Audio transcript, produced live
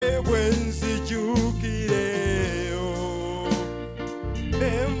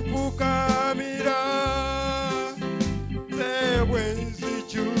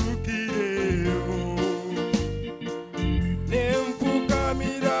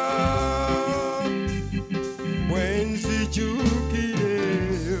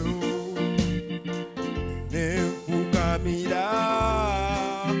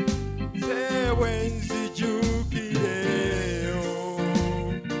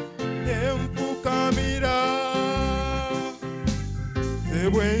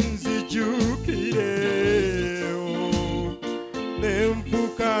ebwenzijukireo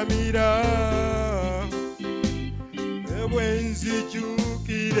nemfukamira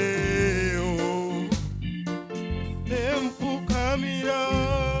ebwenzijukireo nemfukamira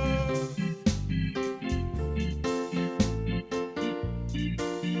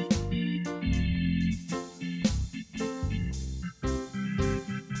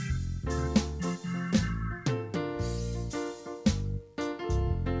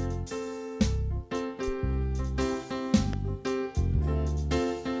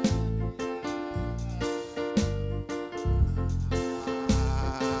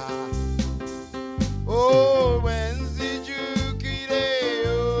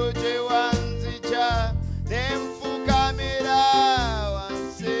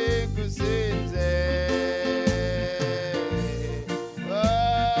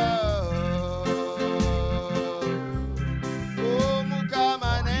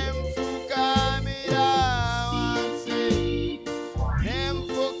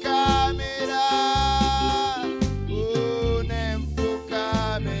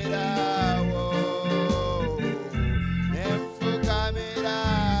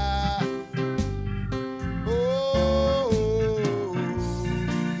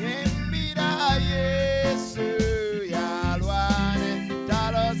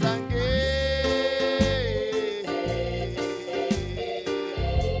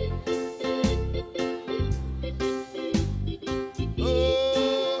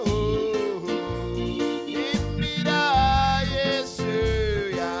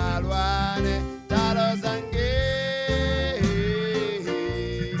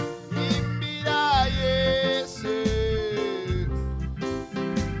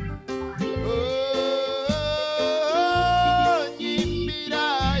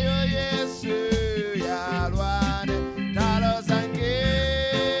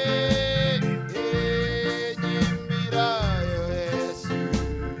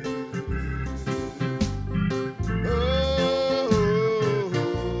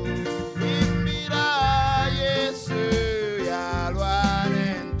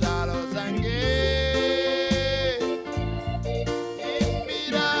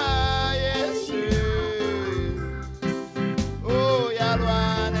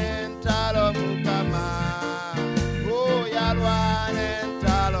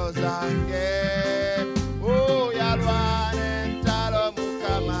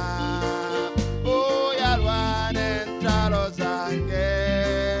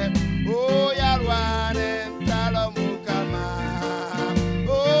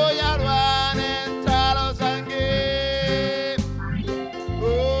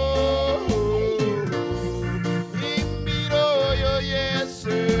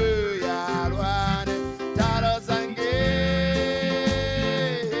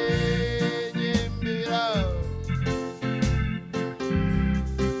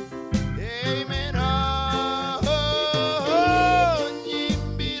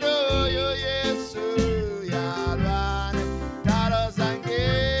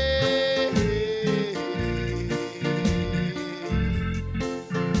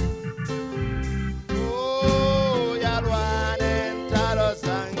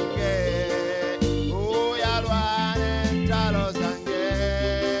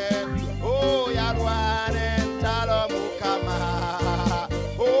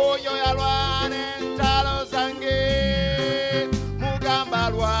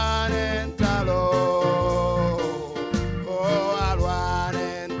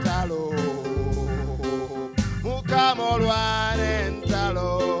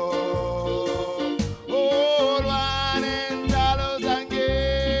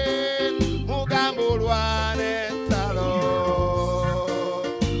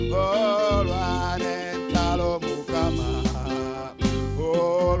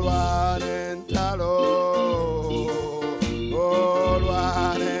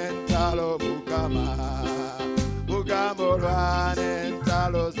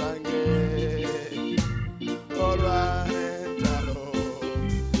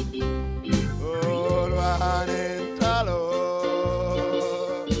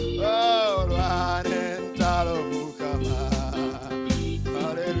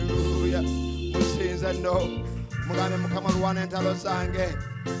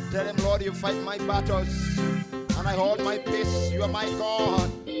Tell him, Lord, you fight my battles, and I hold my peace. You are my God,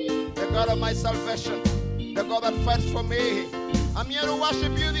 the God of my salvation, the God that fights for me. I'm here to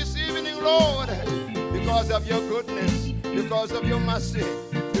worship you this evening, Lord, because of your goodness, because of your mercy,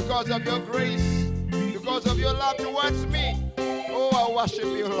 because of your grace, because of your love towards me. Oh, I worship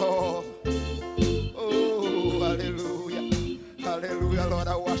you, Lord. Oh, hallelujah. Hallelujah, Lord,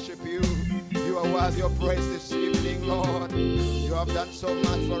 I worship you. You are worthy of praise this evening, Lord. You have done so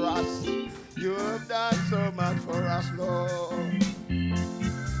much for us. You have done so much for us, Lord.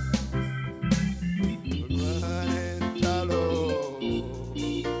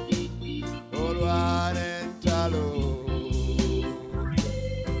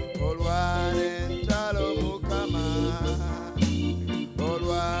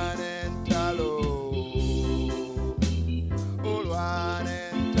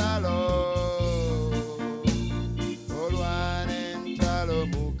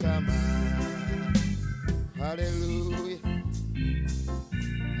 Hallelujah.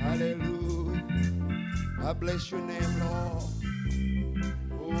 Hallelujah. I bless your name, Lord.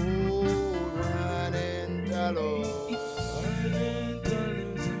 Oh, one and talo.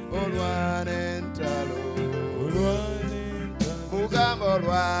 Oh, one and talo. Mugamba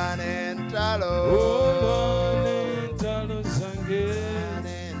one and talo.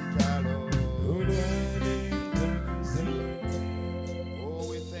 Oh,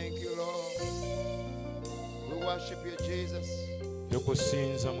 we thank you, Lord. We worship you, Jesus.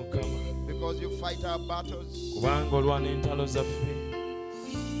 Because you fight our battles.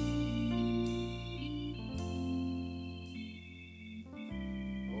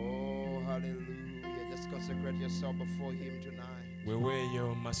 Oh, hallelujah. Just consecrate yourself before him tonight.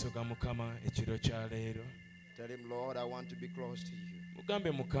 Tell him, Lord, I want to be close to you.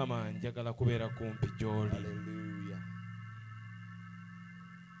 Hallelujah.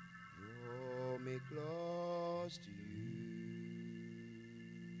 Draw me close to you.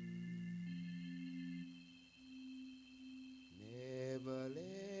 Never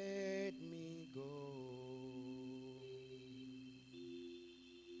let me go.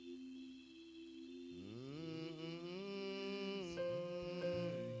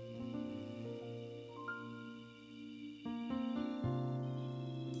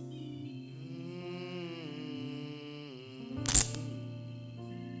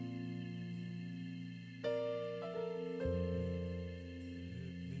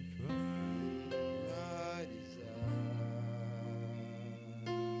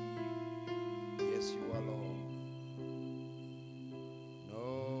 Yes, you are, Lord. No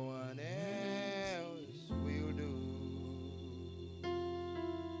one else will do.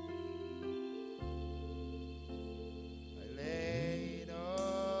 I lay it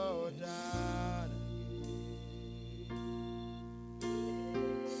all down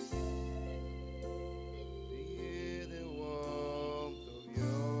to hear the warmth of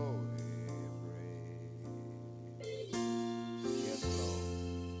your embrace. Yes, Lord.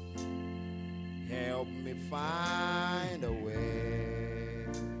 Help me find a way.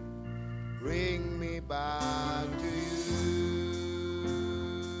 Bring me back to you.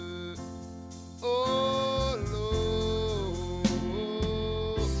 Oh,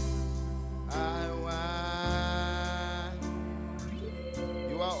 Lord, I want.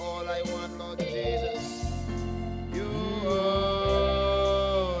 You are all I want, Lord Jesus. You are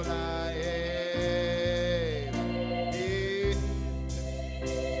all I ever need.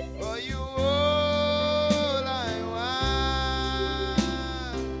 Oh, you all I want.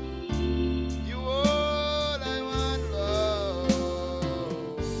 You all I want, Lord.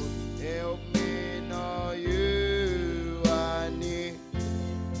 Help me know you I need.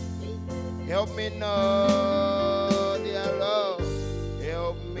 Help me know, dear Lord.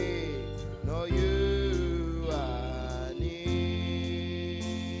 Help me know you I need.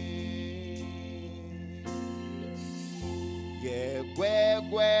 Yeah,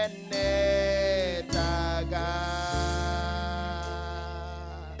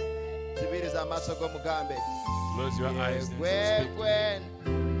 Zibiriza Masoko Mugambe. Close your eyes and speak.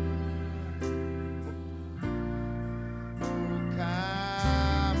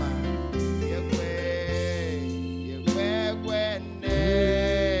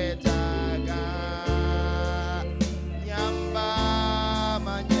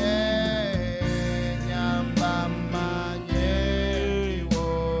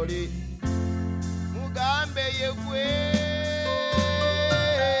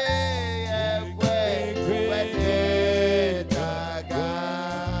 Taga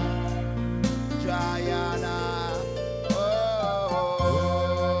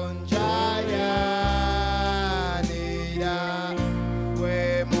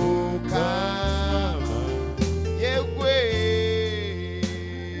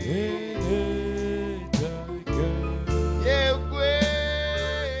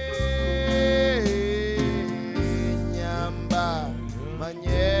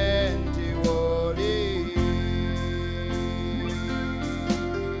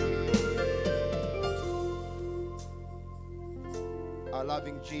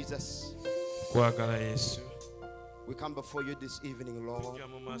Loving Jesus, kwagala Yesu we come before you this evening, Lord. tujja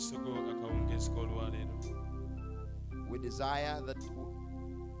mu maaso go akawungeezi k'olwaleero We desire that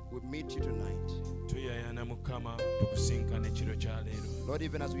we meet you tonight. tuyayana Mukama tukusinkana ekiro kya leero. Lord,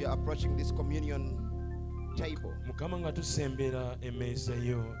 even as we are approaching this communion table, Mukama nga tusembera emmeeza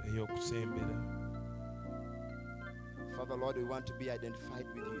yo ey'okusembera. Father, Lord, we want to be identified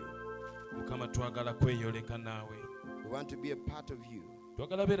with you. Mukama twagala kweyoleka naawe, We want to be a part of you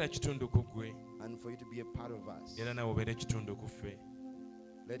twagala beera kitundu ku ggwe and for you to be a part of us. era naawe obeere kitundu ku ffe.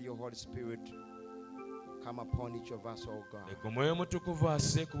 Let your Holy Spirit come upon each of us, oh God, Leka Omwoyo Mutukuvu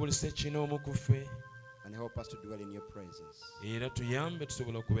asse ku buli ssekinomu ku ffe and help us to dwell in your presence. era tuyambe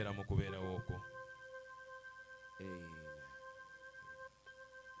tusobole okubeera mu kubeerawo okwo. Amen.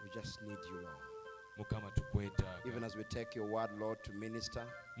 We just need you, Lord. Mukama tukwetaaga. Even as we take your word, Lord, to minister,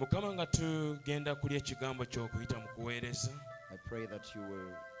 Mukama nga tugenda kulya ekigambo ky'okuyita mu kuweereza, I pray that you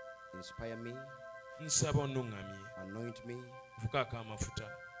will inspire me, nsaba onnuŋŋamye, anoint me, nfukaako amafuta,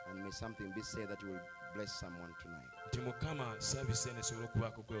 and may something be said that will bless someone tonight. nti Mukama saavisi eno esobole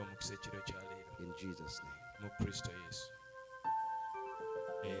okubaako gwewa omukisa ekiro kya leero In Jesus' name. mu Kristo Yesu.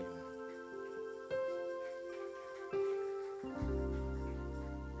 Amen.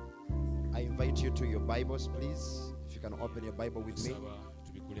 I invite you to your Bibles, please. If you can open your Bible with me. Nsaba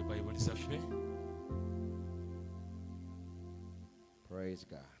tubikule bayibuli zaffe. Praise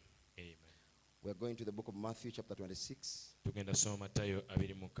God. Amen. We're going to the book of Matthew, chapter 26. Tugenda soma Matayo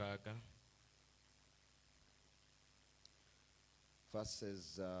 26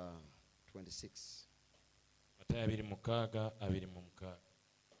 Verses 26. Matayo 26.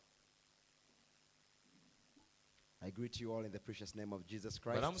 I greet you all in the precious name of Jesus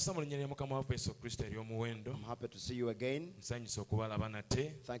Christ. Balamusa mu linnya lya Mukama waffe Yesu Kristo ery'omuwendo. I'm happy to see you again. Nsanyusa okubalaba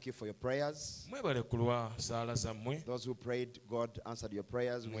nate. Thank you for your prayers. Mwebale ku lwa saala zammwe. Those who prayed, God answered your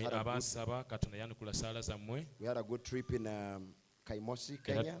prayers. Mwe abaasaba Katonda yanukula saala zammwe. We had a good trip in Kaimosi,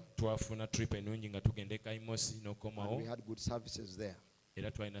 Era Kenya. twafuna trip ennungi nga tugenda e Kaimosi And n'okomawo. we had good services there.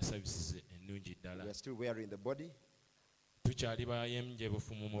 Era twalina services ennungi ddala. We are still weary in the body, Tukyali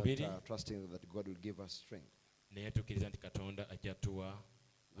bayemujebufu mu but mubiri trusting that God will give us strength. naye tukkiriza nti Katonda ajja tuwa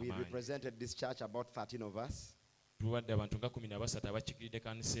We amaanyi. represented this church, about 13 of us. Tulwadde abantu nga 13 abakikiridde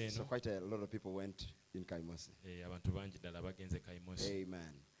kanisa So eno. quite a lot of people went in Kaimosi. Abantu bangi ddala bagenze Kaimosi.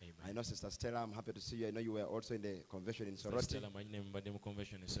 Amen. Amen. I know Sister Stella, I'm happy to see you. I know you were also in the convention in Soroti. Stella manyi ne mubadde mu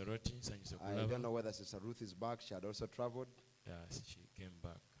convention e Soroti. Nsanyusa I don't okulaba. know whether Sister Ruth is back. She had also traveled. Yeah, she came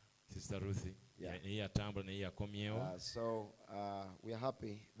back. Sister Ruth. Yeah. Naye yatambula naye yakomyewo. So we are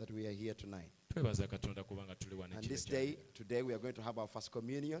happy that we are here tonight. Twebaza Katonda kubanga tuli wano And ekiro this kya day, leero. today, we are going to have our first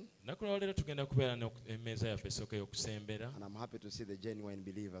communion. Nnaku lwa leero tugenda kubeera n'emmeeza yaffe esooka ey'okusembera. And I'm happy to see the genuine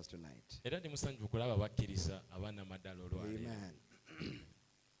believers tonight. Era ndi musanyufu kulaba abakkiriza abaana maddala olwaleero. Amen.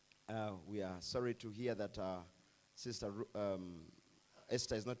 We are sorry to hear that Sister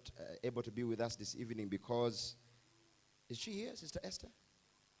Esther is not able to be with us this evening because, is she here, Sister Esther?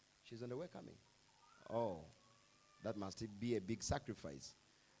 She's on the way coming. Oh, that must be a big sacrifice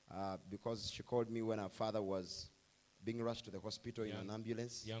because she called me when her father was being rushed to the hospital in an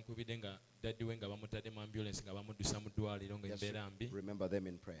ambulance. Yankubidde nga daddi we nga bamutadde mu ambulance nga bamuddusa mu ddwaliro ng'embeera mbi. Remember them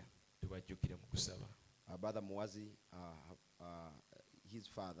in prayer. Tubajjukire mu kusaba. Our brother Muwazi, his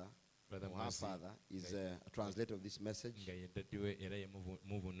father, Brother or her Muwazi, father, is a translator of this message. Nga ye daddi we era ye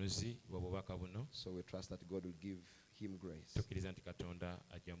mubunuzi w'obubaka buno. So we trust that God will give him grace. Tukkiriza nti Katonda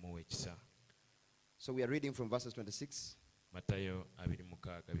ajja muwa ekisa. So we are reading from verses 26. Matayo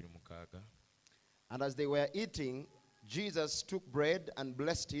 26. And as they were eating, Jesus took bread and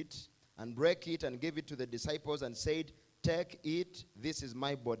blessed it and broke it and gave it to the disciples and said, "Take, eat, this is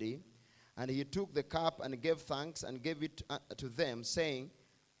my body." And he took the cup and gave thanks and gave it to them, saying,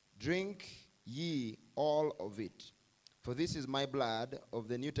 "Drink ye all of it. For this is my blood of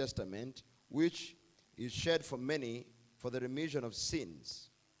the New Testament, which is shed for many for the remission of sins.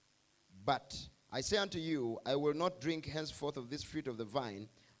 But I say unto you, I will not drink henceforth of this fruit of the vine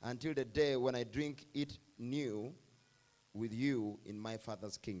until the day when I drink it new with you in my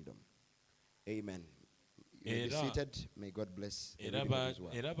Father's kingdom." Amen. You may be seated. May God bless the reading of his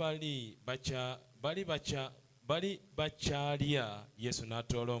word. Era bali bakyalya Yesu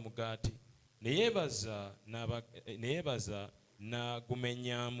n'atoola omugaati ne yeebaza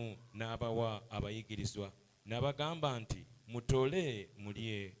n'agumenyaamu n'abawa abayigirizwa n'abagamba nti, "Mutoole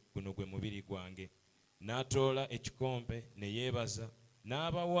mulye, guno gwe mubiri gwange." N'atoola ekikompe ne yeebaza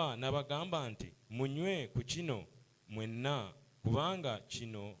n'abawa n'abagamba nti, "Munywe ku kino mwenna, kubanga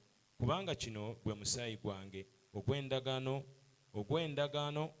kino gwe musaayi gwange ogw'endagaano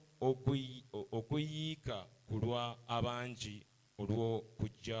okuyiika ku lwa abangi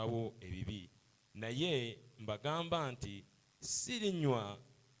olw'okuggyaawo ebibi, naye mbagamba nti sirinywa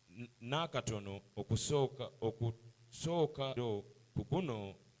n'akatono okusooka ku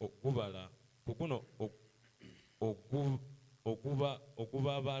guno ogubabala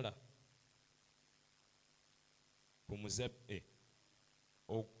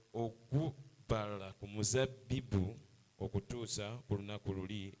ku muzabbibu okutuusa ku lunaku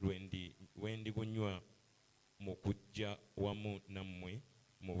luli lwe ndigunywa mu kujja wamu nammwe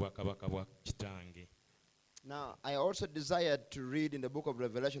mu bwakabaka bwa kitange. Now, I also desired to read in the book of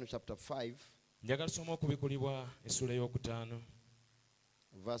Revelation chapter 5, njagala tusome okubikulibwa essula ey'okutaano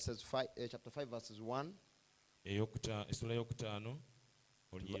chapter 5 verses 1 essula ey'okutaano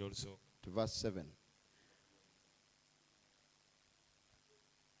olunyiriri olusooka to verse 7.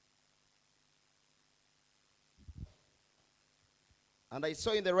 And I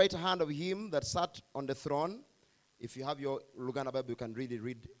saw in the right hand of him that sat on the throne. If you have your Luganda Bible, you can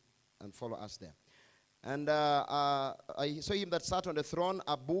read and follow us there. And I saw him that sat on the throne,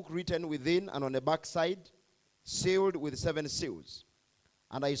 a book written within and on the backside, sealed with 7 seals.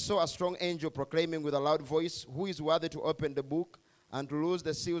 And I saw a strong angel proclaiming with a loud voice, "Who is worthy to open the book and to loose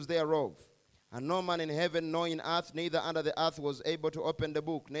the seals thereof?" And no man in heaven nor in earth, neither under the earth, was able to open the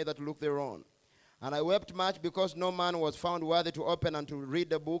book, neither to look thereon. And I wept much because no man was found worthy to open and to read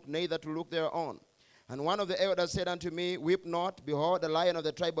the book, neither to look thereon. And one of the elders said unto me, "Weep not, behold, the Lion of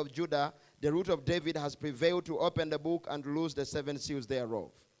the tribe of Judah, the root of David, has prevailed to open the book and to loose the 7 seals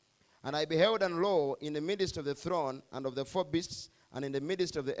thereof." And I beheld, and lo, in the midst of the throne and of the 4 beasts, and in the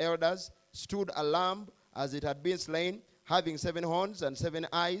midst of the elders, stood a lamb as it had been slain, having 7 horns and 7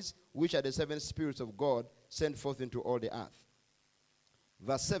 eyes, which are the 7 spirits of God sent forth into all the earth.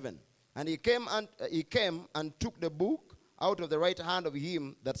 Verse 7. And he came and took the book out of the right hand of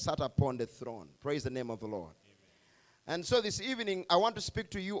him that sat upon the throne. Praise the name of the Lord. Amen. And so this evening, I want to speak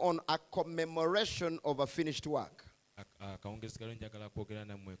to you on a commemoration of a finished work. A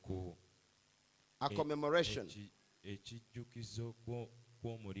commemoration. Ekijjukizo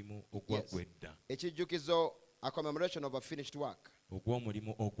kw'omulimu Yes. ogwaggwedda. Ekijjukizo, a commemoration of a finished work.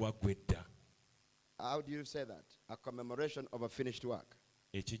 Ogw'omulimu ogwaggwedda. How do you say that? A commemoration of a finished work.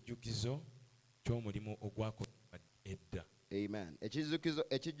 Ekijjukizo ky'omulimu ogwakolebwa edda. Amen.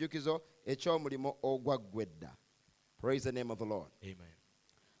 Ekijjukizo eky'omulimu ogwaggwedda. Praise the name of the Lord. Amen.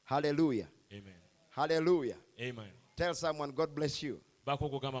 Hallelujah. Amen. Hallelujah. Amen. Tell someone, God bless you. Baako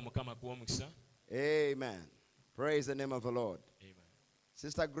okugamba Mukama kuwa omukisa. Amen. Praise the name of the Lord. Amen.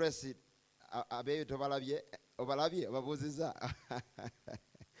 Sister Grace, abeyo tobalabye, obabuuziza.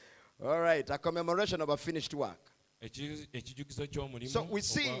 All right, a commemoration of a finished work. Ekijjukizo ky'omulimu So we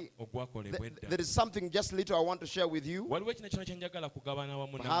see ogwakolebwa edda. there is something just little I want to share with you. Waliwo ekino kino kye njagala kugabana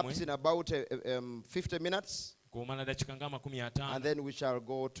wamu Perhaps nammwe in about 50 minutes, kumala dakiika nga 50 and then we shall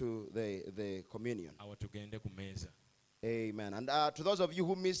go to the communion. awo tugende ku mmeeza. Amen. And to those of you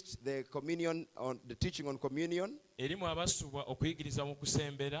who missed the communion, on the teaching on communion, Erimu abasubwa okuyigiriza mu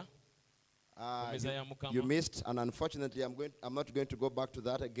kusembera mmeeza ya Mukama. you missed, and unfortunately I'm not going to go back to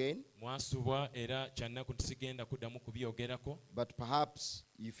that again. Mwasubwa era kyannaku tusigenda kuddamu kubyogerako. But perhaps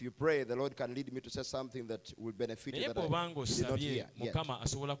if you pray, the Lord can lead me to say something that will benefit you Naye that I bw'obanga did not osabye hear yet. Mukama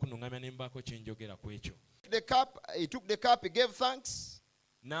asobola kunuŋŋamya ne mbaako kye njogera ku ekyo. He took the cup, he gave thanks,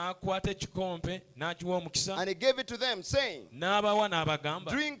 N'akwata ekikompe n'akiwa omukisa and he gave it to them, saying, n'abawa n'abagamba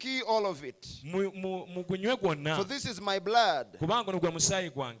 "Drink ye all of it, mugunywe gwonna for this is my blood kubanga guno gwe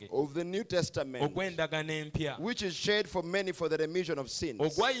musaayi gwange of the New Testament, ogw'endagaano empya which is shed for many for the remission of sins."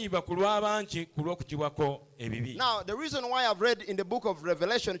 ogwayiibwa ku lw'abangi ku lw'okugibwako ebibi. Now, the reason why I've read in the book of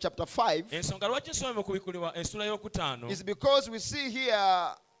Revelation chapter 5 Ensonga lwaki nsomye mu kubikulibwa ensula y'okutaano is because we see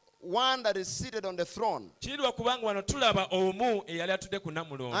here one that is seated on the throne. kirirwa kubanga wano tulaba omu eyali atudde ku And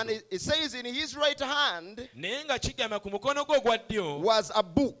namulondo it says in his right hand naye nga kigamba ku mukono gwe ogwa ddyo was a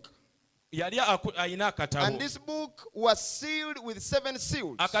book. yali ayina akatabo. And this book was sealed with 7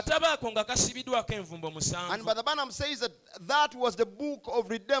 seals. Akatabo ako nga kasibiddwako envumbo And musanvu. Brother Branham says that that was the book of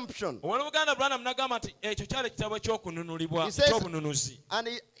redemption. Owooluganda Branham n'agamba nti ekyo kyali ekitabo ky'okununulibwa He says- ky'obununuzi. And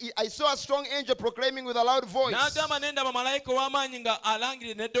I saw a strong angel proclaiming with a loud voice, N'agamba ne ndaba malayika ow'amaanyi nga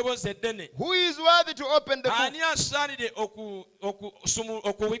alangirira n'eddoboozi eddene. "Who is worthy to open the book Ani asaanidde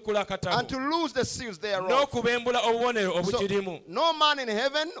okuwikula and akatabo to loose the seals thereof?" n'okubembula obubonero So, obukirimu. no man in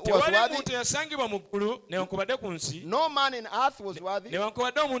heaven was Tewali worthy. muntu yasangibwa mu ggulu newankubadde ku nsi No man in earth was worthy.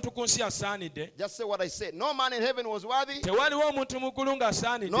 newankubadde omuntu ku nsi asaanidde. Just say what I said. No man in heaven was worthy. Tewaliwo omuntu mu ggulu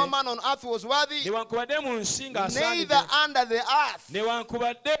ng'asaanidde No man on earth was worthy. newankubadde mu nsi ng'asaanidde Neither under the earth.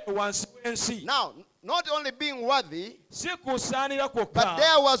 newankubadde wansi w'ensi. Now, not only being worthy, Si kusaanira but kwokka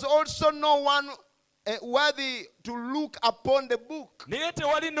there was also no one worthy to look upon the book. naye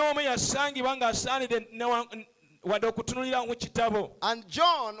tewali n'omu yasangibwa ng'asaanidde wadde okutunulira mu kitabo. And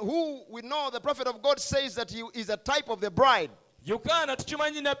John, who we know the prophet of God says that he is a type of the bride. Yokaana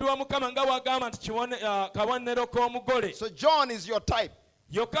tukimanyi nabbi wa Mukama nga wagamba nti kabonero k'omugole. So John is your type.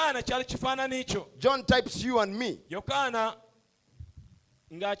 Yokaana kyali kifaananyi kyo. John types you and me. Yokaana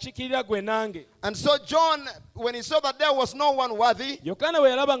ng'akikirira gwe nange. And so John, when he saw that there was no one worthy, Yokaana bwe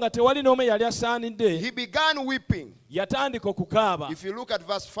yalaba nga tewali n'omu yali asaanidde, he began weeping. yatandika okukaaba. If you look at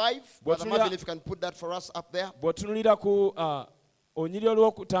verse 5, Brother Marvin, if you can put that for us up there. Bw'otunulira ku onyiri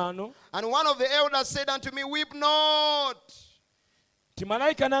olwokutaano. And one of the elders said unto me, weep not. Ti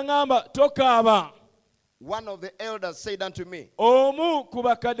malayika n'aŋŋamba tokaaba. One of the elders said unto me, Omu ku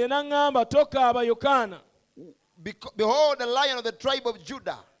bakadde n'aŋŋamba tokaaba Yokaana. behold, the Lion of the tribe of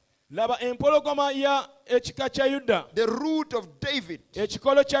Judah, Laba empologoma ya ekika kya Yuda, the root of David,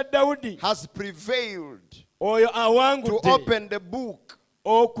 ekikolo kya Dawudi, has prevailed oyo to awangudde open the book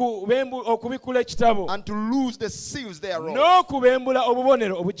okubikula ekitabo and to loose the seals thereof. n'okubembula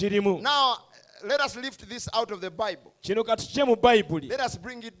obubonero obugirimu. Now, let us lift this out of the Bible. Kino katukye mu Bayibuli. Let us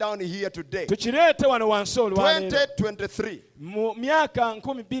bring it down here today. Tukireete wano wansi olwaleero. 2023. Mu myaka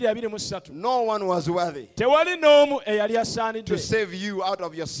 2023 No one was worthy tewali n'omu eyali to asaanidde save you out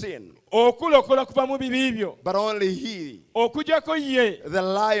of your sin, okulokola kuva mu bibi byo, but only he, okugyako ye, the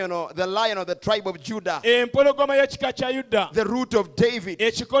lion of the tribe of Judah, empologoma y'ekika kya Yuda, the root of David.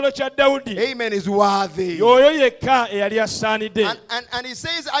 ekikolo kya Dawudi, Amen, is worthy. y'oyo yekka eyali asaanidde. And he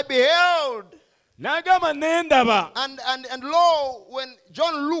says, I beheld, N'agamba ne ndaba, and lo, when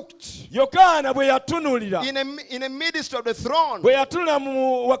John looked Yokaana bwe yatunulira, in the midst of the throne, bwe yatunula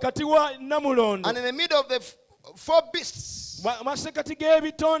mu wakati wa namulondo, and in the middle of the four beasts, masekati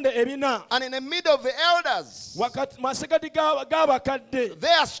g'ebitonde ebina, and in the middle of the elders, masekati g'abakadde,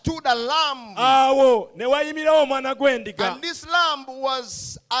 there stood a lamb. awo ne wayimirawo omwana gw'endiga. And this lamb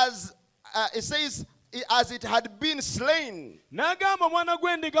was, as it says, as it had been slain. N'agamba omwana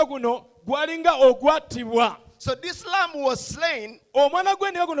gw'endiga guno gwali nga ogwattibwa. So this lamb was slain Omwana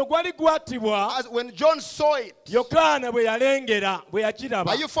gw'endiga guno gwali gwattibwa as when John saw it. Yokaana bwe yalengera, bwe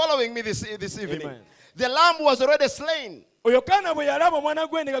yakiraba. Are you following me this evening? Amen. The lamb was already slain. Yokaana bwe yalaba omwana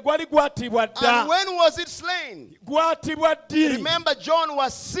gw'endiga gwali gwattibwa dda. And when was it slain? Gwatibwa ddi? Remember, John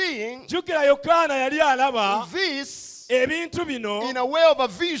was seeing Jjukira Yokaana yali alaba this ebintu bino in a way of a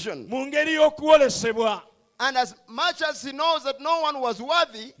vision. mu ngeri y'okwolesebwa. And as much as he knows that no one was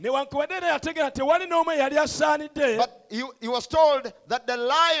worthy, Newankubadde era yategeera tewali n'omu yali asaanidde, but he was told that the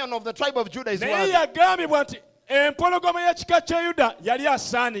Lion of the tribe of Judah is naye worthy. yagambibwa nti empologoma y'ekika kya Yuda yali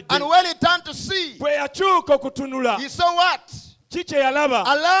asaanidde. And when he turned to see, Bwe yakyuka okutunula, he saw what? ki kye yalaba?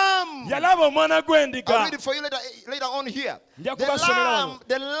 A lamb. Yalaba omwana I'll gw'endiga. read it for you later on here. Nja The kubasomera wano.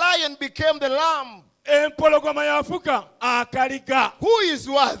 the lion became the lamb. Empologoma yafuka akaliga. Who is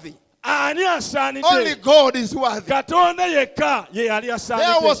worthy? Ani Only asaanidde? God is worthy. Katonda yekka ye yali There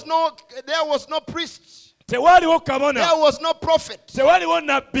asaanidde. was no priest. Tewaliwo kabona, There was no prophet. tewaliwo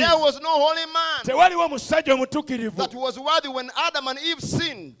nabbi, There was no holy man tewaliwo musajja omutuukirivu. that was worthy when Adam and Eve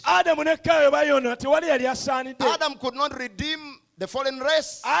sinned. Adamu ne Kaawa bayonoona, tewali yali asaanidde. Adam could not redeem the fallen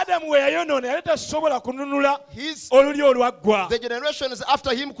race. Adamu we yayonoona yali tasobola kununula His olulyo olwaggwa. the generations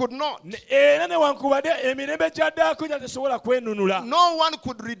after him could not. Era newankubadde emirembe gyaddaako gya tesobola kwenunula. No one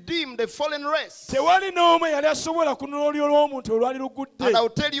could redeem the fallen race. Tewali n'omu yali asobola kununula olulyo lw'omuntu olwali lugudde. And I'll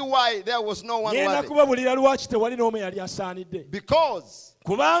tell you why there was no one Ngenda worthy. kubabulira lwaki tewali n'omu yali asaanidde. Because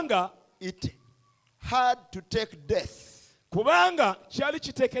Kubanga it had to take death. kyali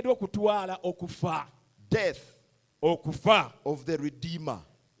kiteekeddwa okutwala okufa. Death Okufa. of the Redeemer.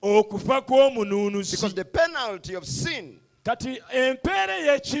 Okufa kw'omunuunuzi. Because the penalty of sin Kati empeera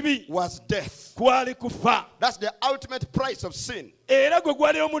y'ekibi was death. kwali kufa. That's the ultimate price of sin. Era gwe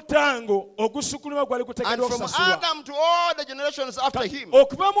gwali omutango ogusukuluma gwali And guteekeddwa from okusasulwa. Adam to all the generations after him,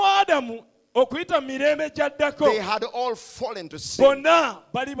 Okuva mu Adamu okuyita mu mirembe gyaddako, they had all fallen to sin. bonna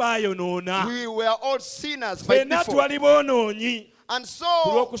bali baayonoona. We were all sinners by Ffenna default. twali boonoonyi And ku so,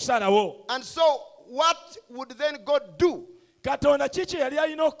 lw'okusalawo. what would then God do? Katonda kiki yali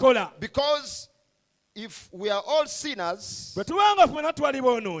alina okukola? Because if we are all sinners, Bwe tubanga ffenna twali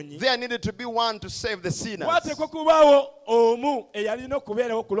boonoonyi, there needed to be one to save the sinners. waateekwa kubaawo omu eyalina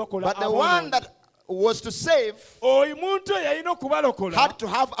okubeerawo okulokola But the one aboonoonyi. that was to save Oyo muntu eyalina okubalokola had to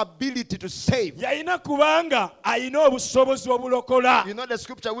have ability to save. yalina kubanga alina obusobozi obulokola. You know the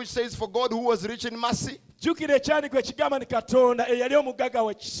scripture which says, for God who was rich in mercy, Jjukira ekyandiiko ekigamba nti Katonda eyali omugagga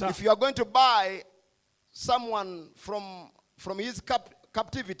w'ekisa. if you are going to buy someone from his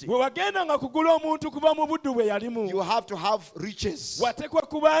captivity, bwe wagendanga kugula omuntu kuva mu buddu bwe yalimu you have to have riches. watekwa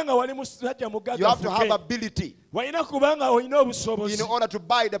kubanga wali musajja You have to have mugaggafuke ability walina kubanga olina in obusobozi order to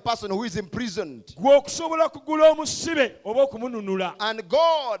buy the person who is imprisoned. gwe okusobola kugula omusibe oba okumununula And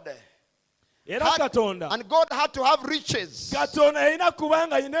God era katonda had to have riches. katonda yalina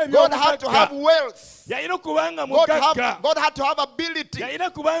kubanga alina God had to have ebyomugagga wealth. yalina kubanga mugagga God had to have ability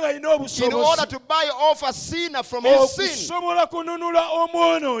yalina kubanga alina in order obusobozi to buy off a sinner from his sin. okusobola kununula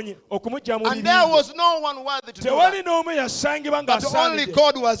omwonoonyi okumujja mu And there bibi was no one worthy to do tewali that. n'omu yasangibwa But only ng'asaanidde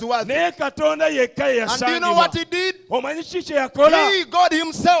God was worthy. naye katonda yekka ye And do you know what yasangibwa he did? omanyi ki kye yakola He, God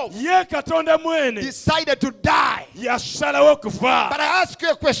himself, ye katonda mwene decided to die. yasalawo okufa But I ask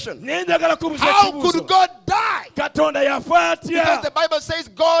you a question. naye njagala kubuuza How ekibuuzo could God die? katonda yafa Because the atya Bible says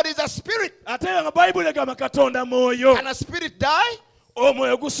God is a spirit. ate nga bayibuli egamba katonda mwoyo Can a spirit die?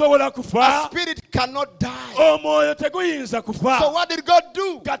 omwoyo gusobola A kufa spirit cannot die. omwoyo teguyinza So kufa what did God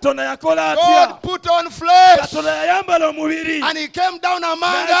do? katonda yakola atya God put on flesh katonda yayambala omubiri and he came down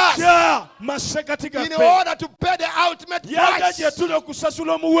among us najja masekati in gaffe order to pay the ultimate yaga gye price. tuli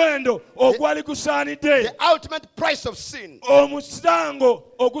okusasula omuwendo ogwali gusaanidde The ultimate price of sin. omusango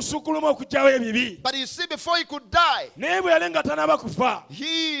ogusukuluma okugyawo ebibi But you see, before he could die, naye bwe yali nga tanaba kufa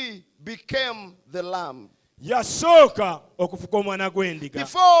he became the lamb. yasooka okufuka omwana gw'endiga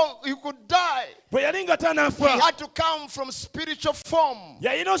Before he could die, bwe yali nga he tanafa had to come from spiritual form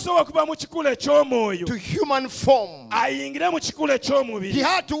yalina osooka okuva mu kikula eky'omwoyo to human form. ayingire mu kikula He eky'omubiri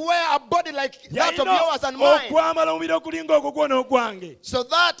had to wear a body like that of yalina yours and mine, okwambala omubiri ogulinga ogwo gwo n'ogwange so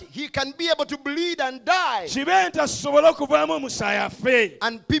that he can be able to bleed and die. kibe nti asobole okuvaamu omusaayi afe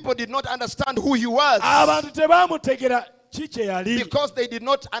And people did not understand who he was abantu tebaamutegera ki kye yali because they did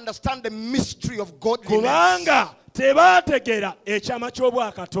not understand the mystery of godliness. kubanga tebaategera ekyama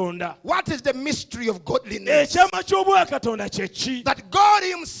ky'obwakatonda What is the mystery of godliness? ekyama ky'obwakatonda kye ki That God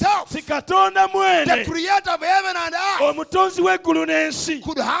himself, ti katonda the mwene creator of heaven and earth, omutonzi w'eggulu n'ensi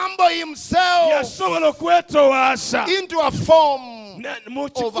could humble himself yasobola okwetowaasa into a form mu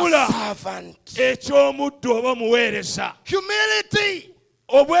of a kikula servant. eky'omuddu oba omuweereza Humility,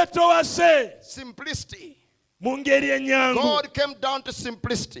 obwetowase simplicity. mu ngeri ennyangu God came down to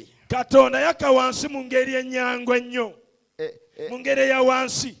simplicity. katonda yakka wansi mu ngeri ennyangu ennyo mu ngeri eya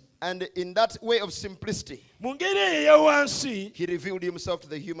wansi And in that way of simplicity, mu ngeri eyo eya wansi he revealed himself to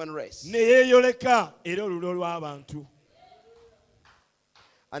the human race. ne yeeyoleka era olulo lw'abantu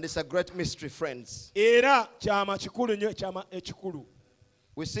And it's a great mystery, friends. era kyama kikulu nnyo ekyama ekikulu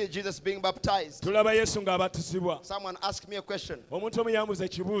We see Jesus being baptized. tulaba yesu ng'abatizibwa Someone asked me a question. omuntu omu yambuza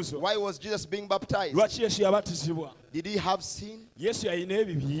ekibuuzo Why was Jesus being baptized? lwaki yesu yabatizibwa Did he have sin? yesu yalina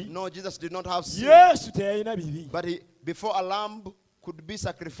ebibi No, Jesus did not have sin. yesu teyalina bibi But before a lamb could be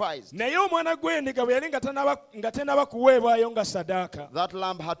sacrificed, naye omwana gw'endiga bwe yali nga tenaba kuweebwayo nga sadaaka that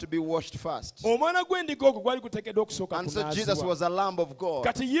lamb had to be washed first. omwana gw'endiga ogwo gwali guteekeddwa okusooka And so Jesus kunaazibwa was a lamb of God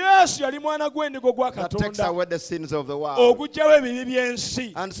kati yesu yali mwana gw'endiga ogwa that takes katonda away the sins of the world. ogugjawo ebibi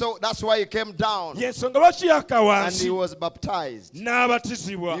by'ensi And so that's why he came down yensonga lwaki yakka and he wansi was baptized.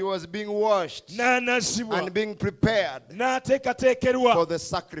 n'abatizibwa He was being washed n'anazibwa and being prepared for n'ateekateekerwa the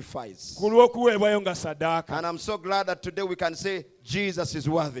sacrifice. ku lw'okuweebwayo nga sadaaka And I'm so glad that today we can say Jesus is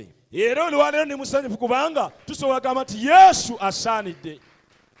worthy. era olwaleero ndi musanyufu kubanga tusobola kugamba nti yesu asaanidde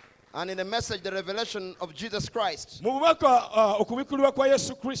And in the message, the revelation of Jesus Christ, mu bubaka okubikulirwa kwa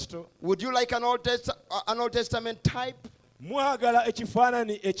yesu kristo would you like an Old Testament type? mwagala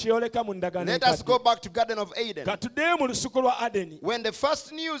ekifaananyi ekyoleka mu ndagaano Let us go enkadde back to Garden of Eden. katuddeyo mu lusuku lwa adeni When the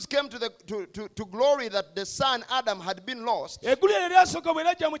first news came to glory that the son Adam had been lost, eggulu eryo lyasooka bwe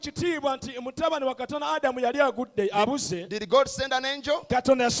lajja mu kitiibwa nti mutabani wa katonda adamu yali agudde abuze did God send an angel?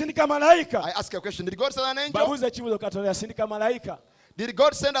 katonda yasindika malayika I ask you a question. Did God send an angel? babuuza ekibuuzo katonda yasindika malayika Did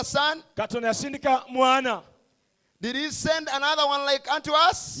God send a son? katonda yasindika mwana Did he send another one like unto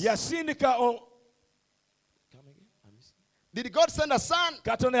us? yasindika Did God send a son?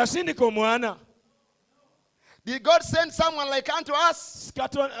 katonda yasindika omwana Did God send someone like unto us?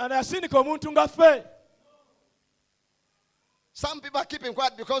 katonda yasindika omuntu nga ffe Some people are keeping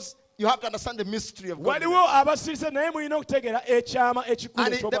quiet because you have to understand the mystery of God. waliwo abasirise naye mulina okutegeera ekyama ekikulu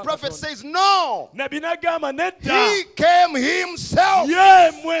And the eky'obwa prophet Katonda. says, no. nabbi n'agamba nedda He came himself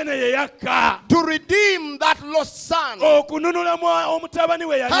ye mwene ye yakka to redeem that lost son. okununula omutabani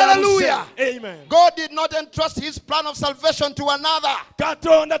we yali Hallelujah. abuse. Amen. God did not entrust his plan of salvation to another.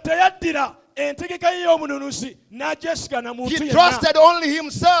 katonda teyaddira entegeka ye y'omununuzi n'agyesiga muntu He yenna trusted only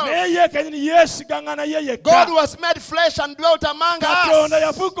himself. naye ye kenyini yeesigangana ye God yekka was made flesh and dwelt among katonda us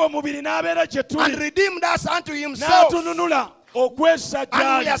yafuuka omubiri n'abeera gye and tuli redeemed us unto himself. n'atununula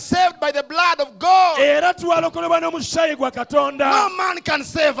And we are saved by the blood of God. No man can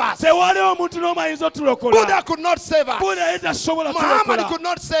save us. Buddha could not save us. Muhammad could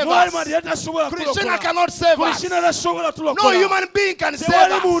not save us. Krishna cannot save us. No human being can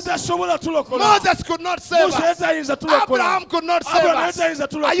save us. Moses could not save us. Abraham could not save us.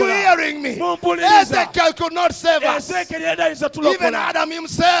 Are you hearing me? Ezekiel could not save us. Even Adam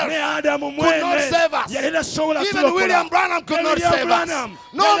himself could not save us. Even William Branham could not save us.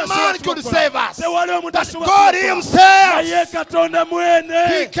 No man could save us. But God himself, he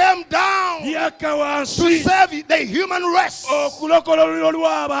came down to save the human race.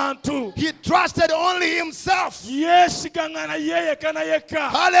 He trusted only himself.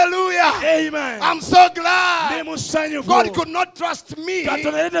 Hallelujah. Amen. I'm so glad God could not trust me or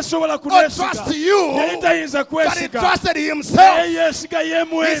trust you, but he trusted himself. He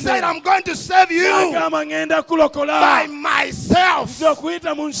said, I'm going to save you by myself.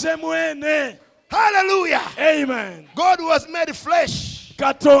 Hallelujah. Amen. God was made flesh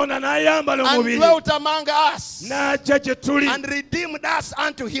and dwelt among us and redeemed us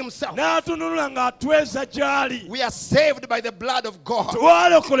unto himself. We are saved by the blood of God. We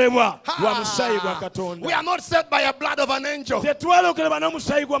are not saved by the blood of an angel. We are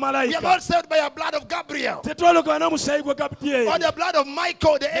not saved by the blood of Gabriel or the blood of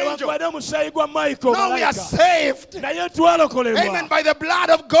Michael the angel. No, we are saved, amen, by the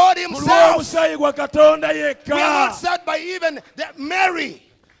blood of God himself. We are not saved by even Mary.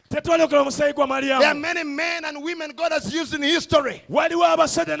 There are many men and women God has used in history.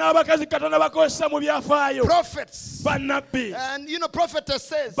 Prophets. And you know, prophetess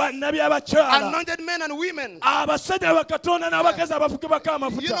says anointed men and women.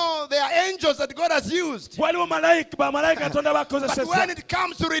 You know, there are angels that God has used. But when it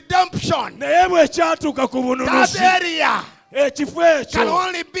comes to redemption, that area can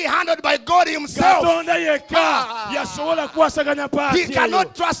only be handled by God himself. He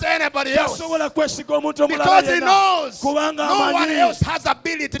cannot trust anybody else because he knows no one else has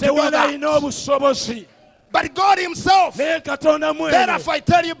ability to do that. But God himself. Therefore I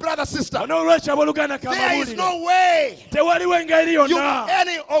tell you, brother, sister, there is no way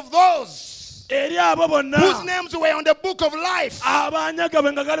any of those whose names were on the book of life can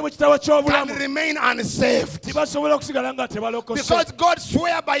remain unsaved. Because God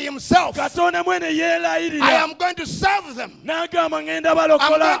swore by himself, I am going to save them. I'm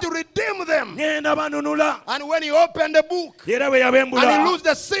going to redeem them. And when he opened the book and he loosed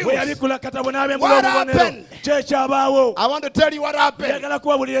the seals, what happened? I want to tell you what happened.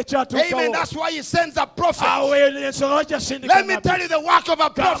 Amen. That's why he sends a prophet. Let me tell you the work of a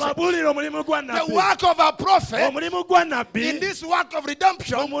prophet. The work of a prophet in this work of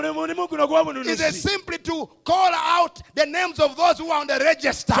redemption is simply to call out the names of those who are on the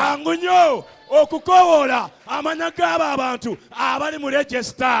register.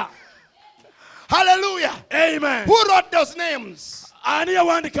 Hallelujah. Amen. Who wrote those names? God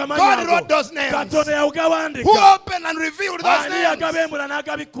wrote those names. Who opened and revealed those names?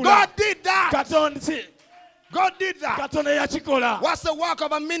 God did that. God did that. What's the work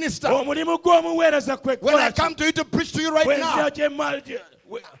of a minister? When I come to you to preach to you right now,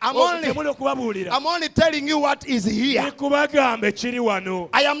 I'm only telling you what is here.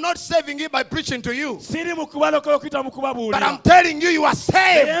 I am not saving you by preaching to you, but I'm telling you, you are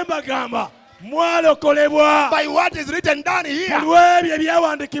saved by what is written down here. And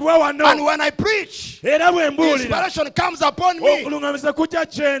when I preach, inspiration comes upon me,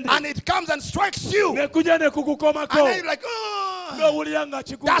 and it comes and strikes you, and then you're like, oh,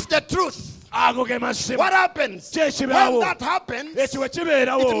 that's the truth. What happens? When that happens,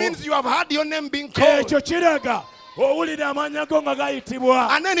 it means you have had your name being called. And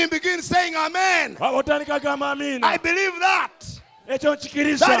then you begin saying amen. I believe that. That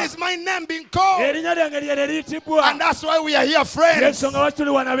is my name being called. And that's why we are here, friends.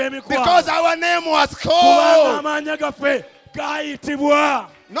 Because our name was called.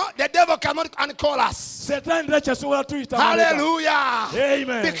 No, the devil cannot uncall us. Hallelujah.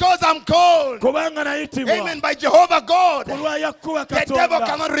 Amen. Because I'm called. Amen. By Jehovah God. The devil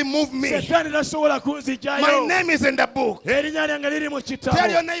cannot remove me. My name is in the book. Tell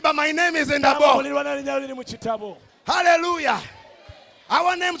your neighbor, my name is in the book. Hallelujah.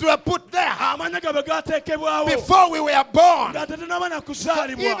 Our names were put there before we were born. So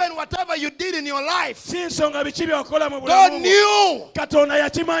even whatever you did in your life, God knew, but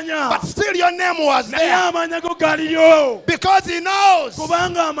still your name was there. Because he knows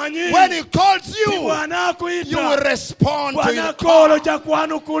when he calls you, you will respond to his call.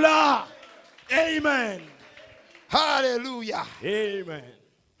 Amen. Hallelujah. Amen.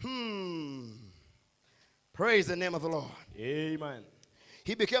 Praise the name of the Lord. Amen.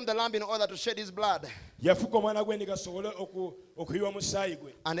 He became the lamb in order to shed his blood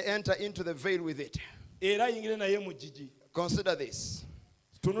and enter into the veil with it. Consider this.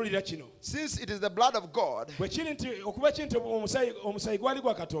 Since it is the blood of God, it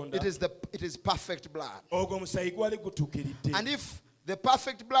is perfect blood. And if the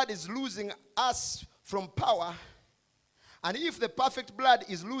perfect blood is losing us from power, and if the perfect blood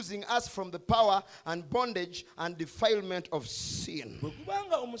is losing us from the power and bondage and defilement of sin,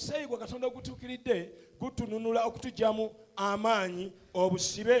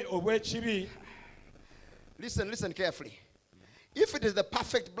 listen carefully. If it is the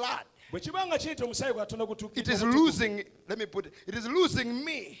perfect blood, it is losing, let me put it, it is losing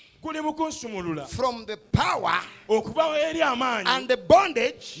me from the power and the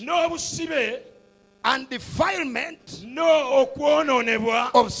bondage and defilement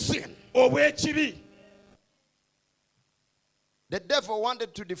of sin. The devil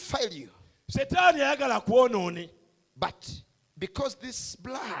wanted to defile you, but because this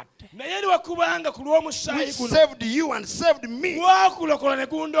blood which saved you and saved me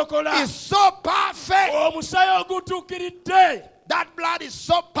is so perfect, that blood is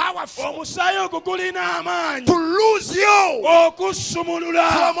so powerful to lose you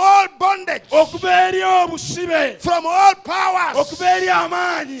from all bondage, from all powers,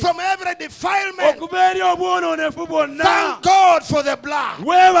 from every defilement. Thank God for the blood.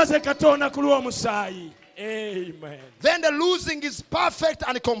 Amen. Then the losing is perfect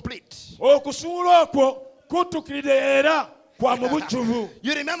and complete.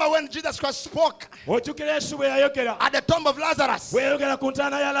 You remember when Jesus Christ spoke at the tomb of Lazarus?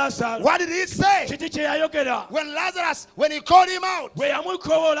 What did he say? When Lazarus, when he called him out, he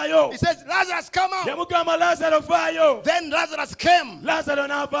says, Lazarus, come out. Then Lazarus came, and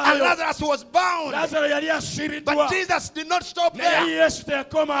Lazarus was bound. But Jesus did not stop there. He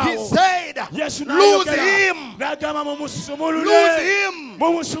said, lose him,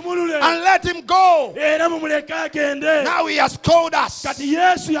 and let him go. Now he has called us, and we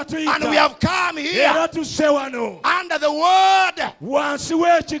have come here under the word in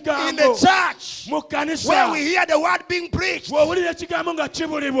the church, where we hear the word being preached. Do you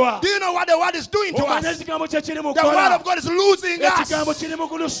know what the word is doing to us? The word of God is losing us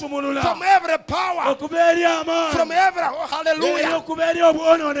from every power, from every, oh, hallelujah,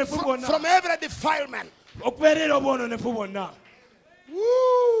 from every defilement.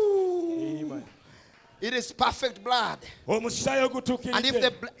 Woo. It is perfect blood. And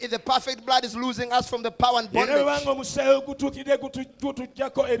if the perfect blood is losing us from the power and bondage,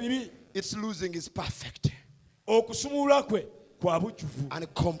 it's losing its perfect and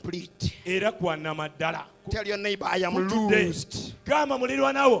complete. Tell your neighbor, I am loosed. I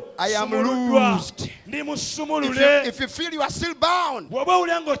am loosed. If you feel you are still bound,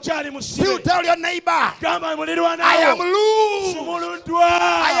 still tell your neighbor, I am loosed.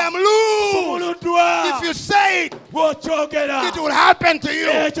 I am loosed. If you say it, it will happen to you.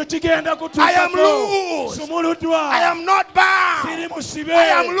 I am loosed. I am not bound. I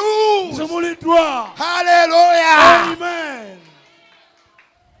am loosed. Hallelujah. Amen.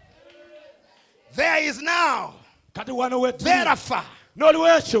 There is now, therefore, no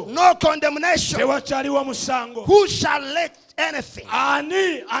condemnation. Who shall let anything to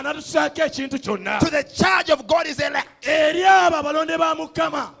the charge of God is elect?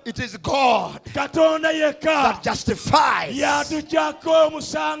 It is God that justifies. It is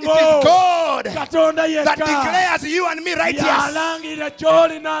God that declares you and me righteous.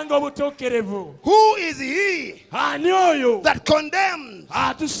 Who is he that condemns?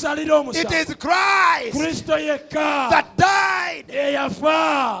 It is Christ that died.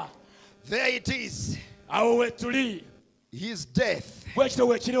 There it is. His death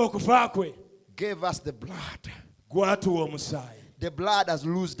gave us the blood. The blood has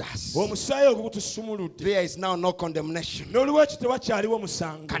loosed us. There is now no condemnation.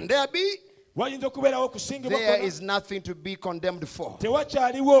 Can there be? There is nothing to be condemned for.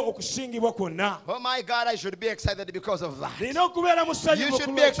 Oh my God, I should be excited because of that. You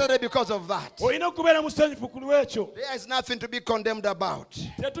should be excited because of that. There is nothing to be condemned about,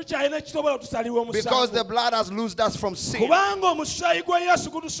 because the blood has loosed us from sin.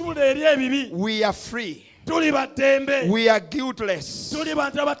 We are free. We are guiltless.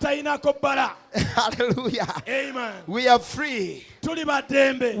 Hallelujah. Amen. We are free.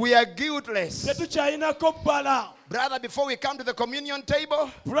 We are guiltless. Brother, before we come to the communion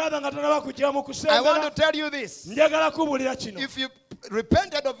table, I want to tell you this.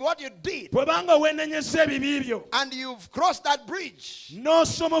 repented of what you did, and you've crossed that bridge, and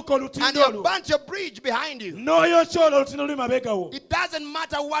you burnt your bridge behind you, it doesn't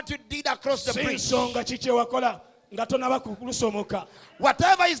matter what you did across the bridge.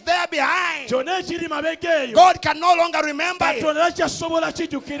 Whatever is there behind, God can no longer remember it.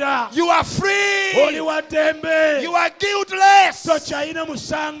 You are free. You are guiltless.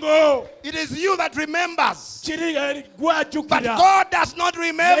 It is you that remembers, but God does not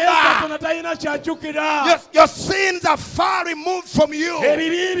remember. Your sins are far removed from you.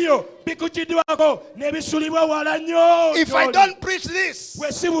 If I don't preach this,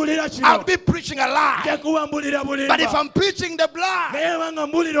 I'll be preaching a lie. But if I'm preaching the blood and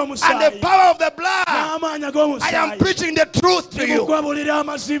the power of the blood, I am preaching the truth to you.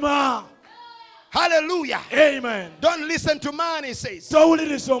 Hallelujah. Amen. Don't listen to man, he says.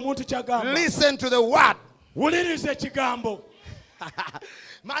 Listen to the word.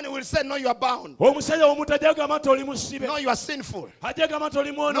 Man will say, no, you are bound. No, you are sinful.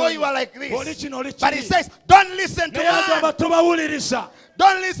 No, you are like this. But he says, don't listen to man.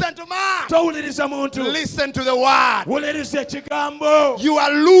 Don't listen to man. Listen to the word. You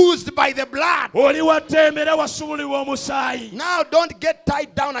are loosed by the blood. Now don't get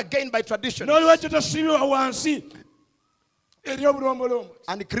tied down again by tradition and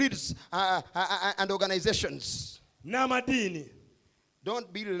creeds and organizations.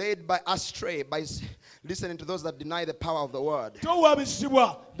 Don't be led by astray by listening to those that deny the power of the word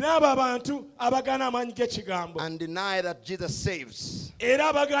and deny that Jesus saves. They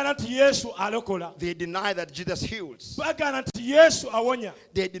deny that Jesus heals.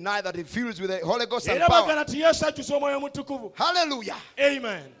 They deny that he fills with the Holy Ghost and power. Hallelujah.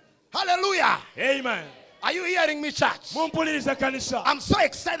 Amen. Hallelujah. Amen. Are you hearing me, church? I'm so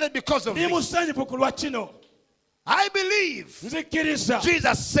excited because of this. I believe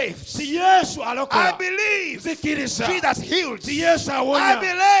Jesus saves. I believe Jesus heals. I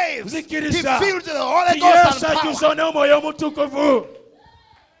believe he fills the Holy Ghost and power.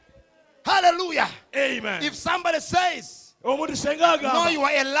 Hallelujah. Amen. If somebody says, no, you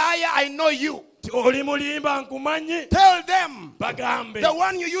are a liar, I know you, tell them the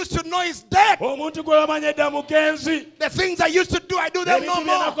one you used to know is dead. The things I used to do, I do them no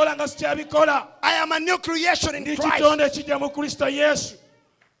more. I am a new creation in Christ.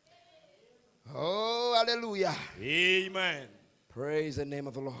 Oh, hallelujah. Amen. Praise the name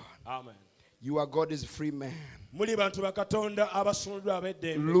of the Lord. Amen. You are God's free man,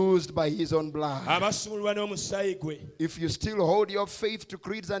 loosed by his own blood. If you still hold your faith to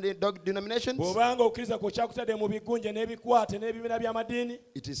creeds and denominations,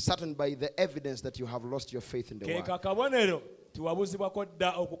 it is certain by the evidence that you have lost your faith in the word.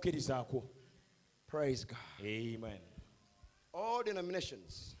 Praise God. Amen. All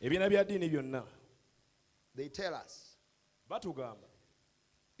denominations, they tell us,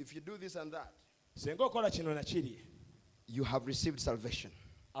 if you do this and that, you have received salvation.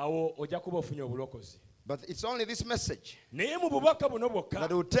 But it's only this message that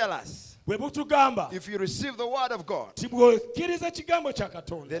will tell us, if you receive the word of God,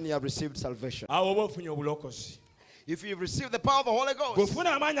 then you have received salvation. If you receive the power of the Holy Ghost,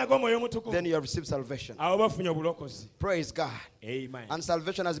 then you have received salvation. Praise God. Amen. And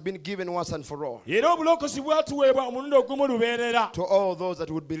salvation has been given once and for all to all those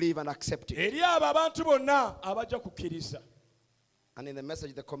that would believe and accept it. And in the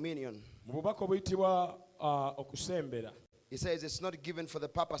message, the communion, he says it's not given for the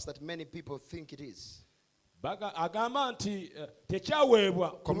purpose that many people think it is.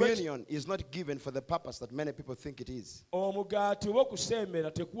 Communion is not given for the purpose that many people think it is.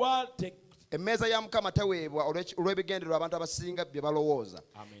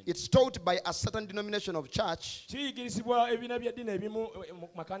 It's taught by a certain denomination of church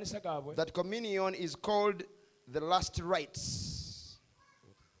that communion is called the last rites.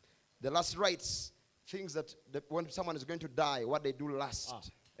 The last rites, things that when someone is going to die, what they do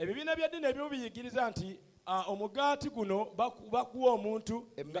last. Omugati guno bakuwa omuntu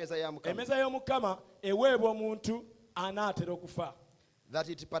emeza y'omukama eweebwa omuntu anaatera okufa. That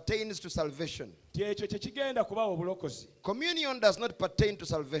it pertains to salvation. Ekyo kye kigenda kubawa obulokozi. Communion does not pertain to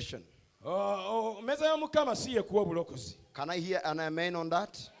salvation. Emeza y'omukama si yekuwa obulokozi. Can I hear an amen on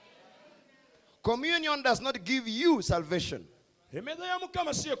that? Communion does not give you salvation.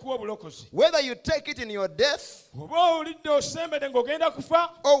 Whether you take it in your death or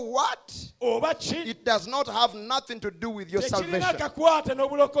what, it does not have nothing to do with your salvation.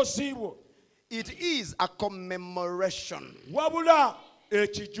 It is a commemoration.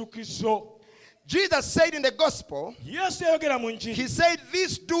 Jesus said in the gospel, yesu yayogera mu njiri he said,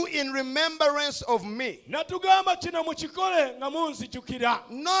 this do in remembrance of me. natugamba kino mukikole nga munzijukira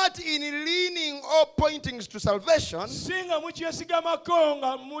Not in leaning or pointing to salvation, si nga mukyesigamako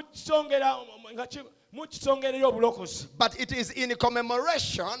nga mukisongerera obulokozi but it is in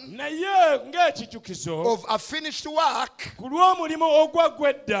commemoration naye ng'ekijjukizo of a finished work ku lw'omulimu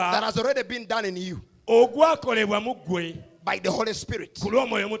ogwaggwa that edda has already been done in you ogwakolebwa mu ggwe by the Holy Spirit. ku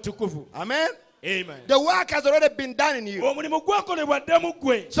lw'omwoyo mutukuvu Amen. amen The work has already been done in you. omulimu gwakolebwa dda mu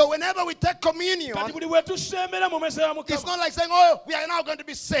ggwe So whenever we take communion, kati buli bwe tusembera mu mesa ya it's mukama not like saying, oh, we are now going to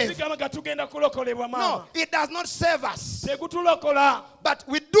be saved. sigamba nga tugenda kulokolebwa No, maama it does not save us. tekutulokola But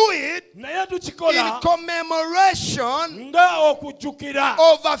we do it naye in tukikola commemoration nga okujjukira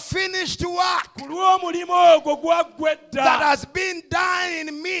of a finished work ku lw'omulimu ogwo gwaggwa that edda has been done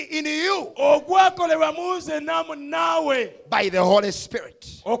in me, in you, ogwakolebwa mu nze naawe by the Holy Spirit.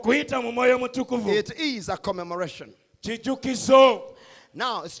 okuyita mu mwoyo mutukuvu It is a commemoration. kijjukizo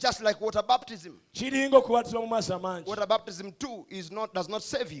Now, it's just like water baptism. kiringa okubatizibwa mu mazzi amangi Water baptism too does not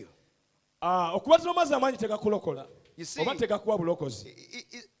save you. okubatizibwa mu mazzi amangi tegakulokola You see, oba tegakuwa bulokozi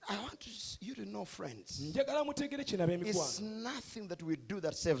I want you to know, friends, njagala mutegere kino it's ab'emikwano nothing that we do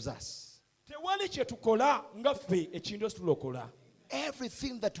that saves us. tewali kye tukola nga ffe ekintu ekitulokola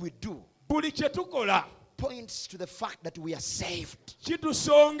Everything that we do buli kye tukola points to the fact that we are saved.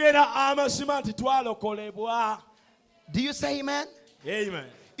 kitusongera amazima nti twalokolebwa Do you say amen? amen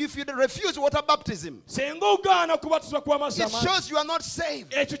If you refuse water baptism, singa ogaana kubatizibwa kw'amazzi it amangi shows you are not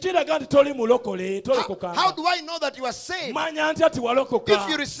saved. ekyo kiraga nti toli mulokole How tolokokanga do I know that you are saved? manya ntya ti walokoka If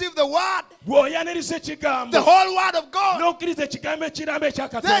you receive the word, bw'oyaniriza ekigambo the whole word of God, n'okkiriza ekigambo ekiramba ekya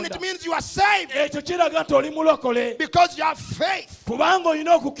then katonda it means you are saved ekyo kiraga nti oli mulokole because you have faith. kubanga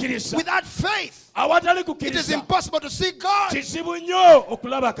olina okukkiriza Without faith, awatali it is kukkiriza impossible to see God. kizibu nnyo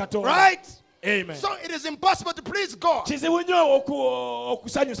okulaba katonda Right? amen So it is impossible to please God. kizibu nnyo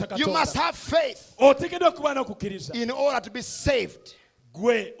okusanyusa You must katonda have faith oteekeddwa okuba n'okukkiriza in order to be saved.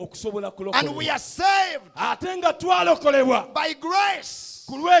 gwe okusobola And we kulokolebwa are saved ate nga twalokolebwa by grace.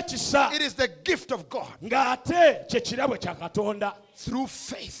 ku lw'ekisa It is the gift of God ng'ate kye kirabo kya katonda through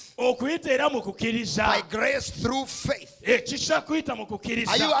faith. okuyita era mu kukkiriza By grace through faith. ekisa kuyita mu Are you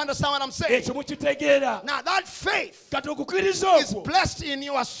kukkiriza understand what I'm saying? ekyo mukitegeera Now that faith kati okukkiriza is okwo blessed in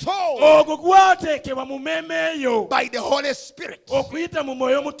your soul ogwo gwateekebwa mu mmeeme eyo by the Holy Spirit. okuyita mu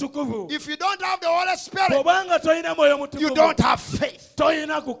mwoyo mutukuvu If you don't have the Holy Spirit, obanga tolina mwoyo you mutukuvu don't have faith.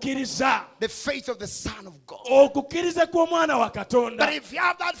 tolina kukkiriza The faith of the Son of God. okukkiriza kw'omwana wa But katonda if you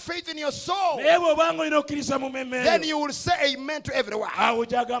have that faith in your soul, naye bw'obanga olina okukkiriza mu mmeeme then eyo you will say amen to every word. awo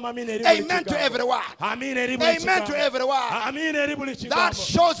gyagamba amiina eri buli Amen to kigambo. every word. amiina eri buli Amen to kigambo. every word. amiina eri buli That kigambo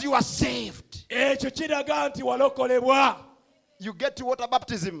shows you are saved. ekyo kiraga nti walokolebwa You get to water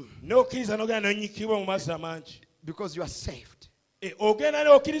baptism n'okkiriza n'ogenda n'onyikibwa mu mazzi amangi because you are saved. ogenda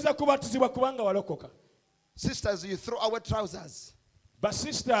n'okkiriza kubatizibwa kubanga walokoka Sisters, you throw away trousers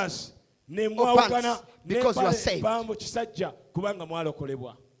basisters ne or mwawukana pants because you are n'empale saved. bambu kisajja kubanga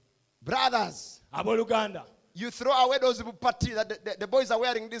mwalokolebwa Brothers, abooluganda you throw away those party that the boys are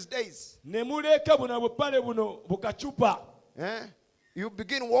wearing these days. ne muleka buno bupale buno bukacupa Eh? You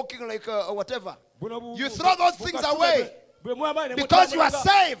begin walking like whatever. buno You throw those things bukacupa away bwe mwaba ne because you are mutambulaga.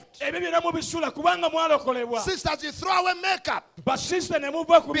 saved. ebyo byonna mubisula kubanga mwalokolebwa Sisters, you throw away makeup. basista ne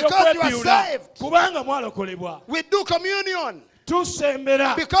muva ku Because you are byokwebiula saved. kubanga mwalokolebwa We do communion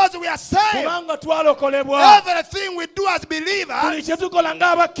tusembera because we are saved. kubanga twalokolebwa Everything we do as buli believers, kye tukola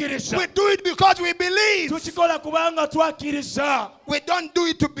ng'abakkiriza we do it because we believe. tukikola kubanga twakkiriza We don't do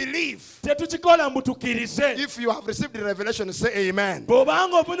it to believe. tetukikola mbu tukkirize If you have received the revelation, say amen.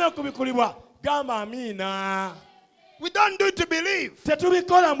 bw'obanga ofunye okubikulibwa gamba amiina We don't do it to believe,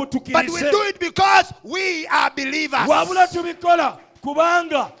 tetubikola mbu but we tukkirize do it because we are believers. wabula tubikola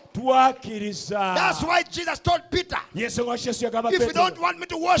kubanga twakkiriza That's why Jesus told Peter, yensonga ki yesu yagamba if you Peetero, don't want me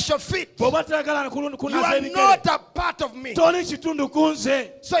to wash your feet, bw'oba tayagala you kunaza are ebigere not a part of me. toli kitundu ku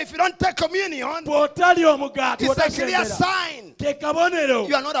nze So if you don't take communion, bw'otali omugaati it's a clear otasembera sign ke kabonero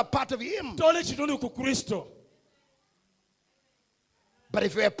you are not a part of him. toli kitundu ku kristo But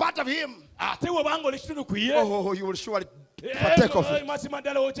if you're a part of him, ate bw'obanga oli kitundu ku ye oh, you will surely partake of it. mazima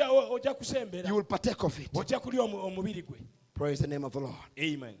ddala ojja kusembera You will partake of it. ojja kulya omubiri gwe Praise the name of the Lord.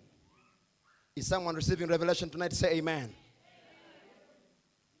 amen Is someone receiving revelation tonight? Say amen.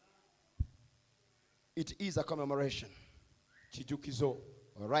 It is a commemoration. kijjukizo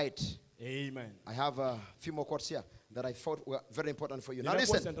All right. amen I have a few more quotes here that I thought were very important for you. Now Nina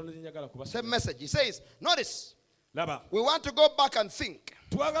listen. kwesa ntono zinjagala kubasomera. Same message. He says, notice, laba we want to go back and think.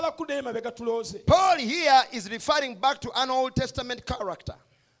 twagala kuddayo emabega tulooze Paul here is referring back to an Old Testament character.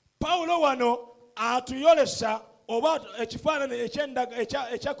 pawulo wano atuyolesa oba ekifaananyi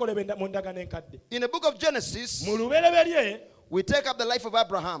ekyakolebwa mu ndagaano enkadde. In the book of Genesis, mu lubereberye we take up the life of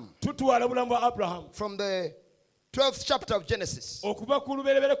Abraham tutwala obulamu bwa Abraham from the 12th chapter of Genesis. okuva ku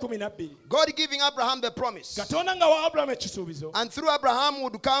lubereberye 12. God giving Abraham the promise. Katonda nga wa Abraham ekisuubizo. And through Abraham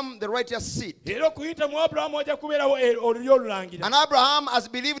would come the righteous seed. Era okuyita mu Abraham ojja kubeerawo olulyo olulangira. And Abraham, as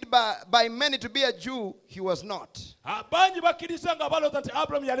believed by many to be a Jew, he was not. Bangi bakkiriza nga balooza nti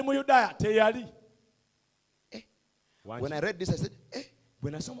Abraham yali mu Yudaaya, teyali. When I read this, I said,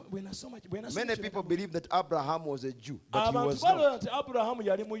 many people believe that Abraham was a Jew, but he was not.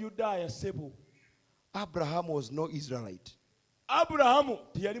 Abraham was no Israelite.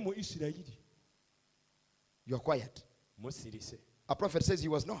 You are quiet. A prophet says he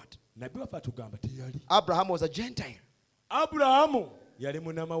was not. Abraham was a Gentile. A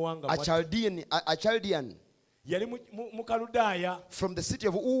Chaldean. From the city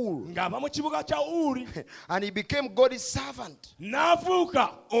of Ur. And he became God's servant. Not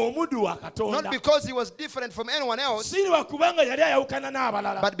because he was different from anyone else,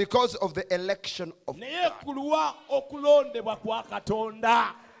 but because of the election of God.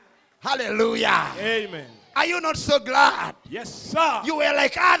 Hallelujah. Amen. Are you not so glad? Yes, sir. You were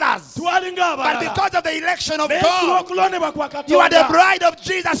like others. But because of the election of God, you are the bride of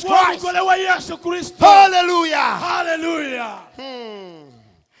Jesus Christ. Hallelujah. Hallelujah.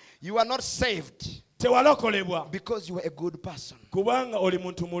 You are not saved because you are a good person.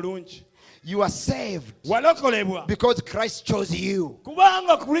 You are saved because Christ chose you.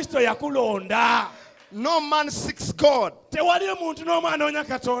 No man seeks God. Some people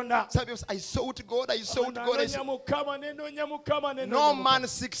say, I sought God, I sought God. No man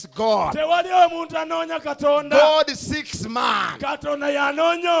seeks God. God seeks man.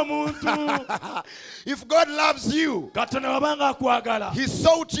 If God loves you, He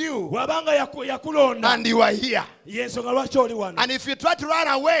sought you, and you are here. And if you try to run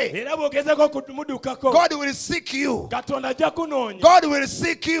away, God will seek you. God will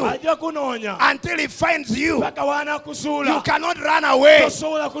seek you until He finds you. You cannot run away.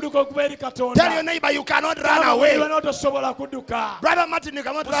 Tell your neighbor, you cannot run away. Brother Martin, you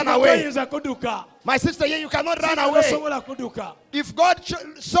cannot run away. My sister here, you cannot run away. If God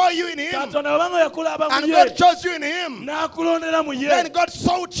saw you in Him, and God chose you in Him, then God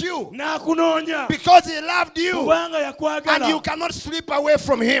sought you because He loved you, and you cannot slip away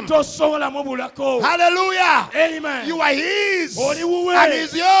from Him. Hallelujah. Amen. You are His, and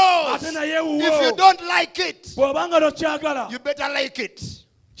He's yours. If you don't like it, you better like it,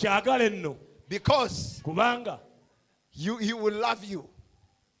 because He will love you.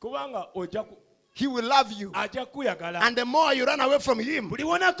 He will love you. And the more you run away from Him,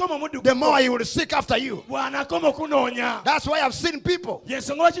 the more He will seek after you. That's why I've seen people who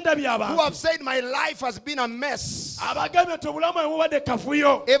have said, my life has been a mess ever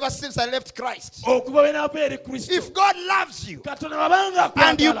since I left Christ. If God loves you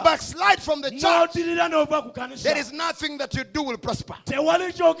and you backslide from the church, there is nothing that you do will prosper.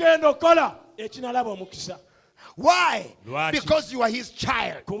 Why? Because you are His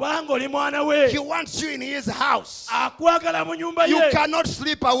child. He wants you in His house. You cannot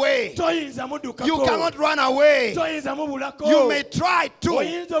slip away. You cannot run away. You may try to.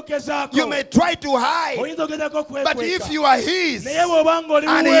 You may try to hide. But if you are His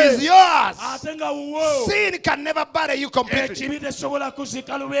and He is yours, sin can never bother you completely.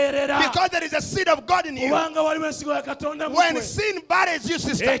 Because there is a seed of God in you. When sin bothers you,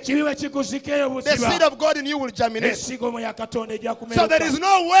 sister, the seed of God in you will germinate. So there is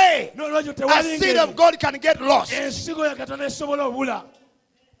no way a seed of God can get lost.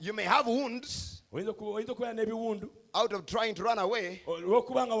 You may have wounds out of trying to run away,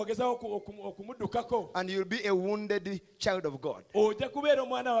 and you'll be a wounded child of God.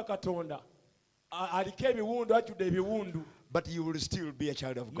 But you will still be a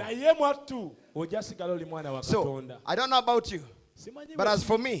child of God. So, I don't know about you, but as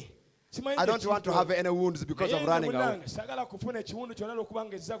for me, I don't want to have any wounds because of running away.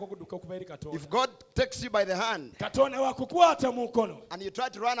 If God takes you by the hand and you try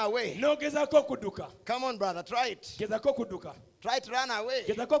to run away, come on, brother, try it. Try to run away.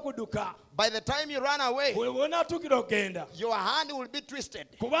 By the time you run away, your hand will be twisted.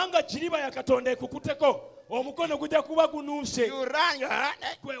 You run, you run.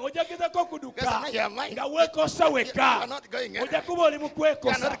 You're not going in. You're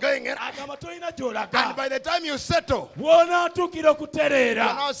not going in. And by the time you settle, you're now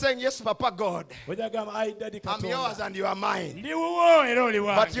saying, yes, Papa God, I'm yours and you are mine.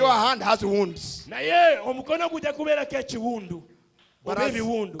 But your hand has wounds. But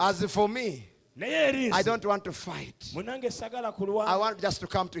as for me, I don't want to fight. I want just to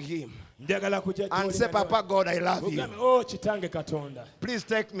come to him and say, Papa God, I love you. Please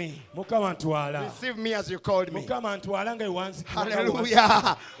take me. Receive me as you called me.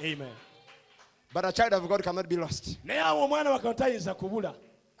 Hallelujah. Amen. But a child of God cannot be lost.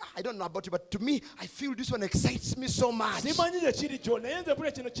 I don't know about you, but to me, I feel this one excites me so much.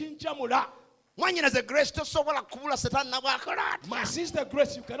 My sister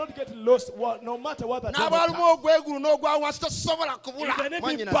Grace, you cannot get lost no matter what the devil does. Even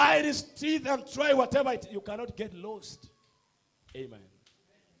if you bite his teeth and try whatever, you cannot get lost. Amen.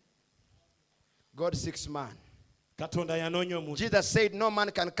 God seeks man. Jesus said, no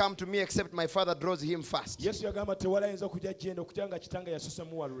man can come to me except my Father draws him first. And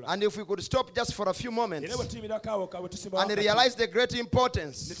if we could stop just for a few moments and realize the great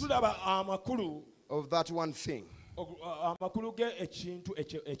importance of that one thing,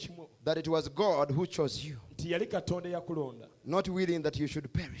 that it was God who chose you, not willing that you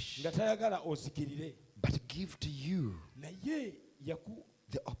should perish, but give to you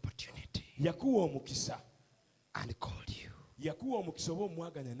the opportunity, and called you,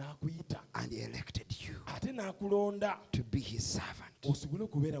 and he elected you to be his servant.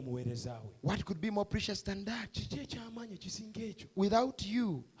 What could be more precious than that? Without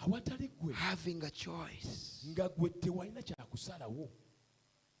you having a choice.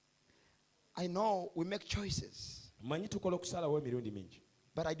 I know we make choices,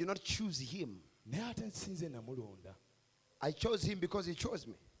 but I did not choose him. I chose him because he chose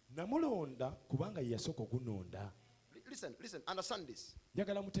me. Listen, understand this.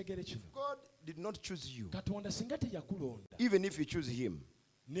 God did not choose you. Even if you choose him,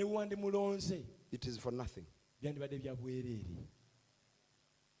 it is for nothing.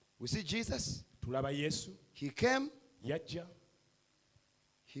 We see Jesus. He came.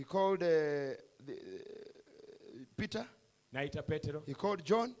 He called Peter. He called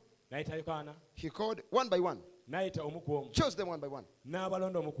John. He called one by one. Chose them one by one.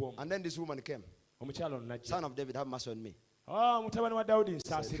 And then this woman came. Son of David, have mercy on me.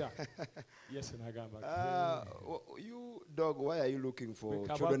 You dog, why are you looking for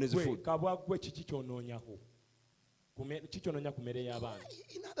children's food? In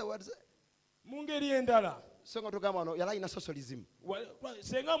other words,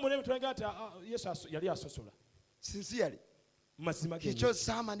 sincerely, he chose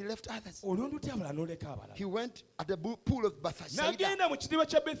some and he left others. He went at the pool of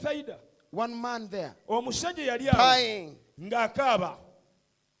Bethsaida. One man there, crying.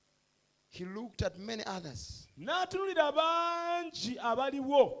 He looked at many others.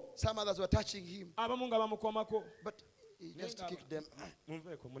 Some others were touching him, but he just kicked them.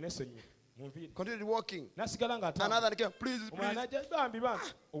 Continued walking. Another came, please.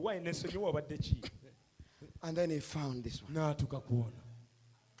 And then he found this one.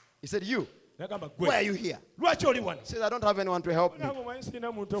 He said, you, why are you here? He said, I don't have anyone to help me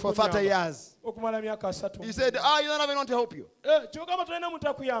for 30 years. He said, you don't have anyone to help you.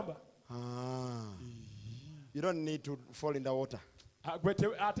 You don't need to fall in the water. I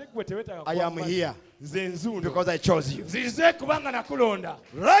am here because I chose you.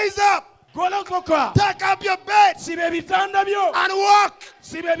 Rise up. Take up your bed and walk.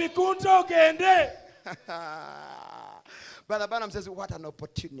 Brother Branham says, what an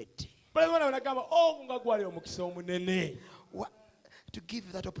opportunity. To give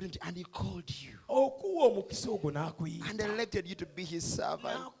you that opportunity, and he called you and elected you to be his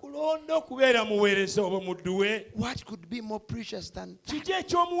servant. What could be more precious than that?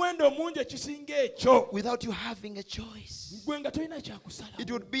 Without you having a choice,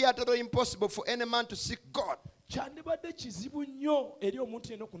 it would be utterly impossible for any man to seek God.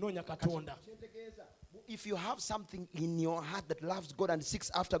 If you have something in your heart that loves God and seeks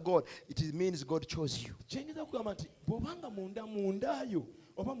after God, it means God chose you.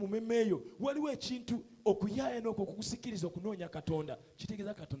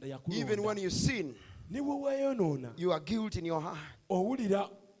 Even when you sin, you are guilty in your heart.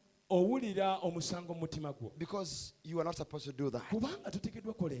 Because you are not supposed to do that.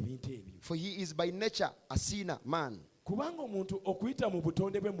 For he is by nature a sinner man.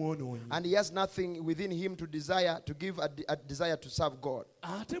 And he has nothing within him to desire to give a desire to serve God.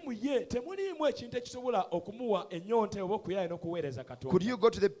 Could you go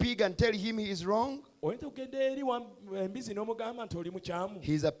to the pig and tell him he is wrong?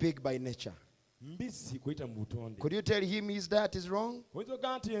 He is a pig by nature. Could you tell him his diet is wrong?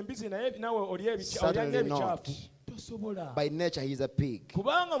 Certainly not. By nature he is a pig.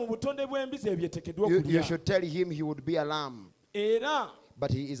 You should tell him he would be a lamb.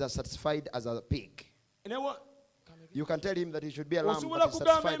 but he is as satisfied as a pig. You can tell him that he should be a lamb, osobola but he's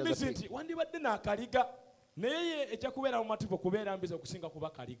kugamba satisfied as embizzi a pig. nti wandibadde n'akaliga naye ejja kubeera mu mativu kubeera mbizi okusinga kuba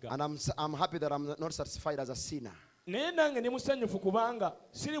kaliga. And I'm happy that I'm not satisfied as a sinner. Naye nange ndi musanyufu kubanga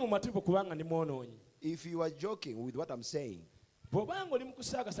siri mu mativu kubanga ndi mwonoonyi. If you are joking with what I'm saying, bw'obanga oli mu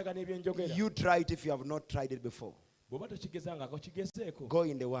kusaagasagana ebyenjogera, you try it if you have not tried it before. bw'oba tokigezangako kigezeeko. Go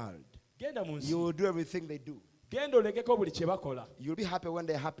in the world. Genda mu nsi. You will do everything they do. Genda olekeko buli kye bakola. You'll be happy when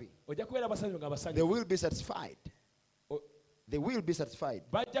they're happy. Ojja kubeera basanyufu nga They basanyufu. will be satisfied. They will be satisfied.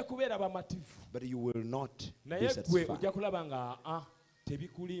 Bajja kubeera bamativu. But you will not be Naye gwe satisfied. ojja kulaba nga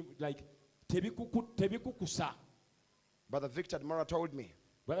tebikuli like tebikukusa. Brother Victor Mora told me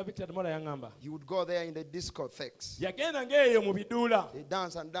Brother Victor Mola yangamba. he would go there in the disco things. Yagenda ng'eyo mu biduula. They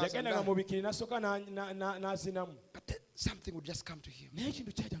dance and dance and Yagenda nga dance. mu bikiri n'asooka n'azinamu. But then something would just come to him. Naye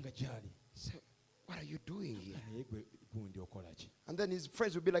ekintu kyajanga gy'ali. So, what are you doing here? Naye gwe gundi okola ki? And then his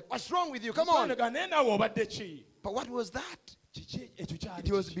friends would be like, what's wrong with you? Come on. Naye naawe obadde ki? But what was that? Kiki ekyo kyali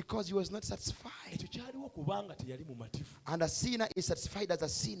It was kiki? because he was not satisfied. Ekyo kyaliwo kubanga teyali mu mativu. And a sinner is satisfied as a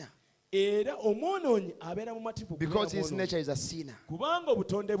sinner Era omwonoonyi abeera mu mativu because kubeera his mwonoonyi. nature is a sinner. Kubanga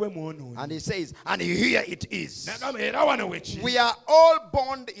obutonde bwe mwonoonyi. And he says, and here it is. Nagamba era wano weekiri. We are all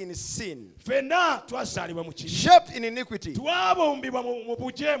born in sin, Ffenna twazaalibwa mu kibi. shaped in iniquity, Twabumbibwa mu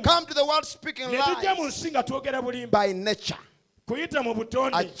bujeemu. come to the world speaking Ne tujja mu lies nsi nga twogera bulimba. by nature, Kuyita mu a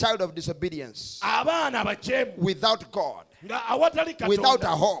butonde. child of disobedience, Abaana abajeemu. without God, Nga awatali without a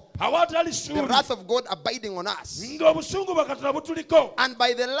Katonda. hope, Awatali the ssuubi. wrath of God abiding on us. Nga obusungu bwa Katonda butuliko. And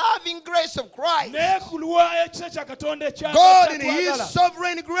by the loving grace of Christ, Naye ku lwa ekisa kya Katonda God in His ekyatwagala.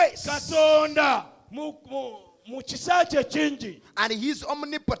 sovereign grace Katonda mu kisa kye kingi and His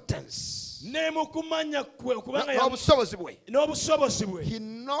omnipotence, ne mu kumanya kwe kubanga n'obusobozi bwe, n'obusobozi bwe He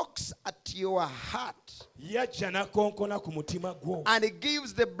knocks at your heart yajja n'akonkona ku mutima gwo and He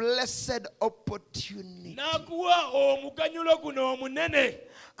gives the blessed opportunity n'akuwa omuganyulo guno omunene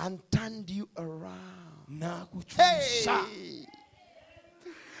and turned you around. n'akukyusa Hey!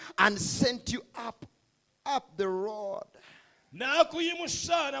 And sent you up the road.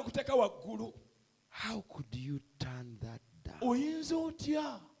 n'akuyimusa n'akuteeka waggulu. How could you turn that down? Oyinza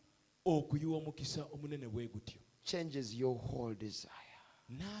otya okuyiwa omukisa omunene bwe gutyo? Changes your whole desire,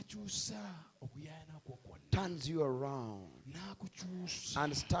 N'akyusa okuyaana kwo kwonna. turns you around N'akukyusa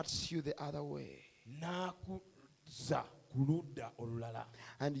and starts you the other way. n'akuzza ku ludda olulala.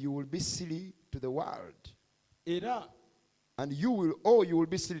 And you will be silly to the world. Era And you will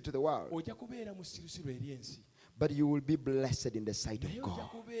be silly to the world. ojja kubeera musirusiru eri ensi. But you will be blessed in the sight of Naye ojja God.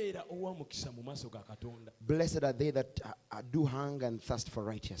 kubeera ow'omukisa mu maaso ga Katonda. Blessed are they that do hunger and thirst for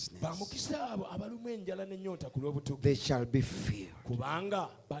righteousness. Bamukisa abo abaluma enjala n'ennyonta ku lw'obutuukirivu. They shall be filled. Kubanga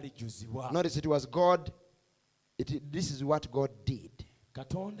balijjuzibwa. Notice it was God. This is what God did.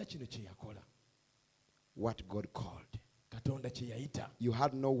 Katonda kino kye yakola. What God called. Katonda kye yayita. You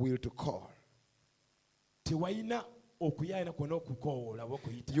had no will to call. Tewayina okuyaayana kwonna okukoowoola oba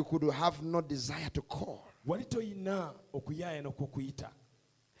okuyita. You could have no desire to call Wali toyina okuyaayana okw'okuyita.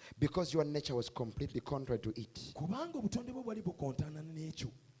 because your nature was completely contrary to it. Kubanga obutonde bwo bwali bukontaana n'ekyo.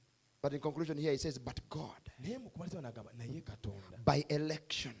 But in conclusion here, it says, but God, Naye mu kumaliza n'agamba naye Katonda. by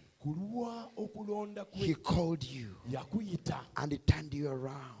election, Ku lwa okulonda He kwe called you yakuyita and He turned you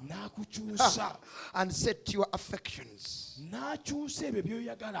around n'akukyusa. and set your affections N'akyusa ebyo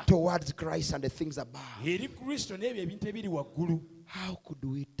by'oyagala towards Christ and the things above. eri Kristo n'ebyo ebintu ebiri waggulu. How could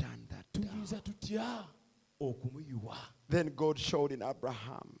we turn that down? Tuyinza tutya okumuyiwa? Then God showed in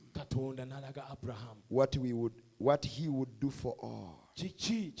Abraham Katonda n'alaga Abraham what He would do for all.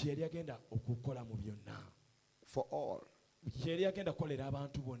 kiki kye yali agenda okukola mu byonna. For all Kye yali agenda kukolera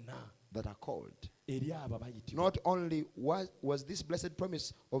abantu bonna that are called. eri abo abayitibwa. Not only was this blessed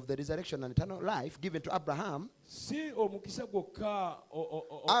promise of the resurrection and eternal life given to Abraham, Si omukisa gwokka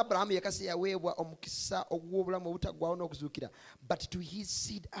Abraham yekasi yaweebwa omukisa ogw'obulamu obutaggwaawo n'okuzuukira, but to his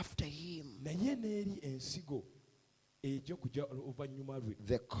seed after him, naye n'eri ensigo egy'okujja oluvannyuma lwe.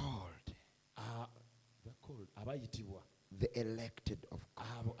 the called, Abayitibwa, the elected of God.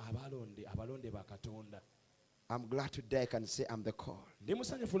 abo abalonde ba Katonda. I'm glad today I can say I'm the called. Ndi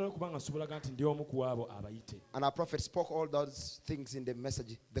musanyufu lero kubanga nsobola gaa nti ndi omu ku abo abayite. And our prophet spoke all those things in the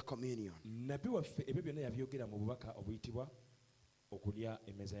message, the communion. Nabbi waffe ebyo byonna yabyogera mu bubaka obuyitibwa okulya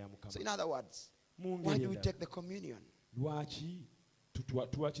emmeeza ya So Mukama. in other words, Mu why ngeri do we endala, take the communion? lwaki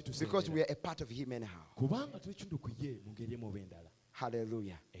Because we tusengera? are a part of Him anyhow. Kubanga tuli kintu ku ye mu ngeri emu oba endala.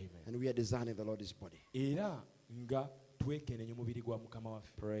 Hallelujah. Amen. And we are designing the Lord's body. Era nga twekenenya omubiri gwa Mukama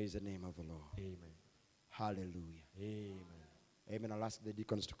waffe. Praise the name of the Lord. Amen. Hallelujah. Amen. Amen. I'll ask the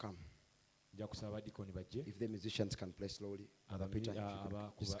deacons to come. If the musicians can play slowly. Brother Peter, if you could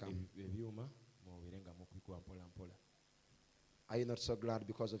just come. Are you not so glad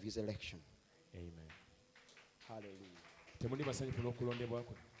because of his election? Amen. Hallelujah.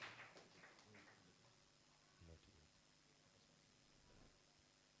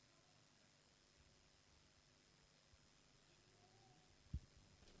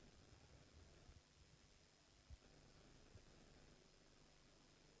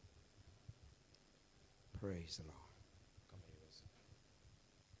 Praise the Lord.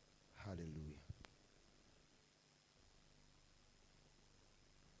 Hallelujah.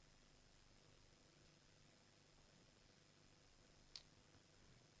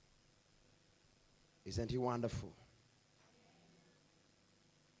 Isn't he wonderful?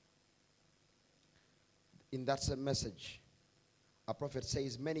 In that same message, a prophet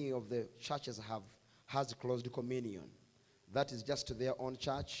says many of the churches has closed communion. That is just to their own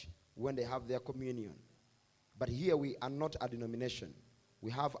church when they have their communion. But here we are not a denomination.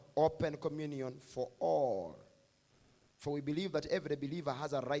 We have open communion for all. For we believe that every believer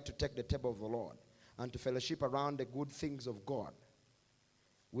has a right to take the table of the Lord and to fellowship around the good things of God.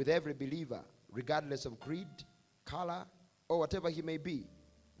 With every believer, regardless of creed, color, or whatever he may be,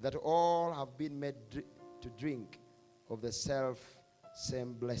 that all have been made to drink of the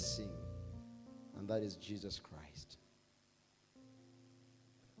same blessing, and that is Jesus Christ.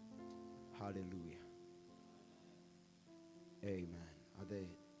 Hallelujah. Amen. Are the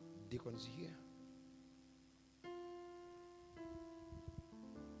deacons here?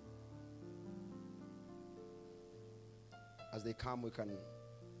 As they come, we can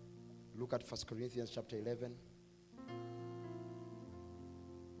look at 1 Corinthians chapter 11.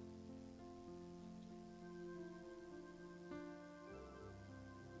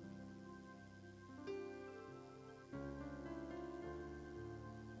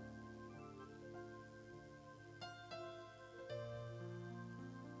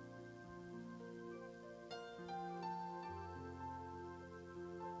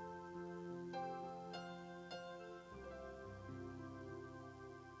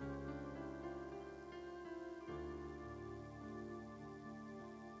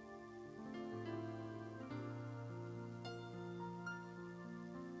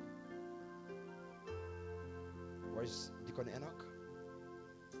 Where's Deacon Enoch?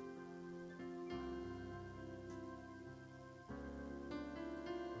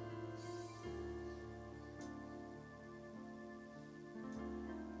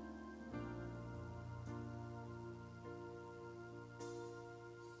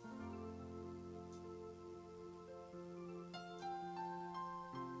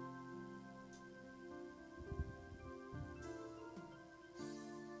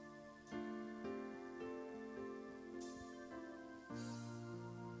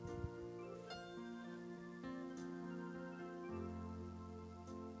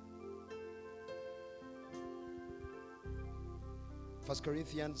 First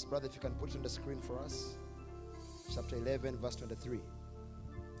Corinthians, brother, if you can put it on the screen for us. Chapter 11, verse 23.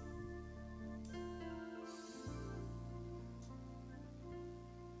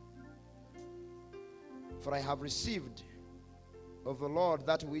 For I have received of the Lord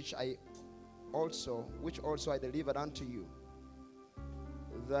that which also I delivered unto you,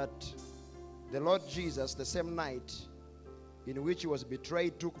 that the Lord Jesus, the same night in which he was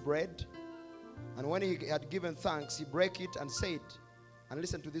betrayed, took bread, and when he had given thanks, he brake it and said, and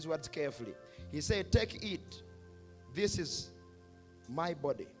listen to these words carefully. He said, "Take, eat. This is my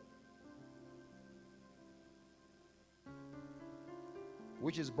body,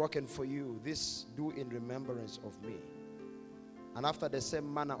 which is broken for you. This do in remembrance of me." And after the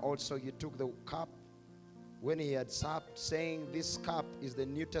same manner also he took the cup when he had supped, saying, "This cup is the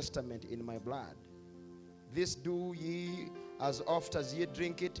New Testament in my blood. This do ye as oft as ye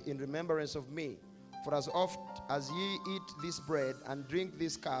drink it in remembrance of me. For as oft as ye eat this bread and drink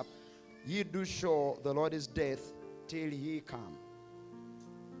this cup, ye do show the Lord's death till he come.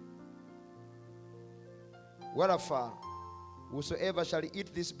 Wherefore, whosoever shall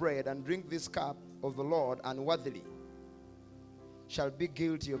eat this bread and drink this cup of the Lord unworthily shall be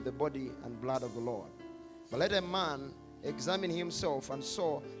guilty of the body and blood of the Lord. But let a man examine himself, and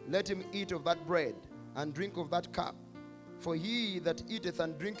so let him eat of that bread and drink of that cup. For he that eateth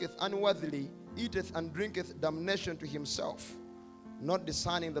and drinketh unworthily eateth and drinketh damnation to himself, not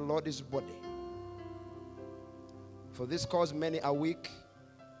discerning the Lord's body. For this cause many are weak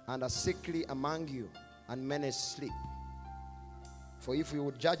and are sickly among you, and many sleep. For if we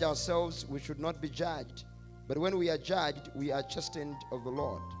would judge ourselves, we should not be judged. But when we are judged, we are chastened of the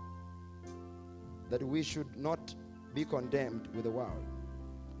Lord, that we should not be condemned with the world.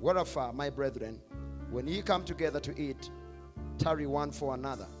 Wherefore, my brethren, when ye come together to eat, tarry one for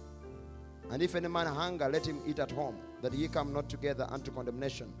another. And if any man hunger, let him eat at home, that ye come not together unto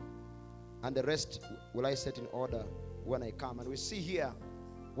condemnation. And the rest will I set in order when I come. And we see here,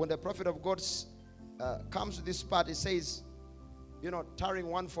 when the prophet of God comes to this part, he says, tarrying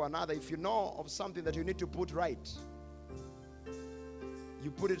one for another. If you know of something that you need to put right,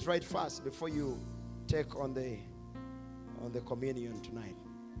 you put it right first before you take on the communion tonight.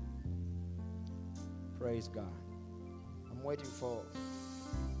 Praise God. I'm waiting for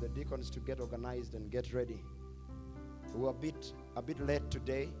the deacons to get organized and get ready. We were a bit late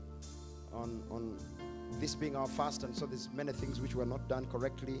today on this being our fast, and so there's many things which were not done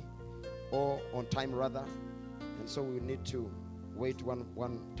correctly or on time rather, and so we need to wait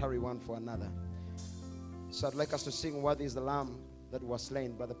tarry one for another. So I'd like us to sing "Worthy is the Lamb that was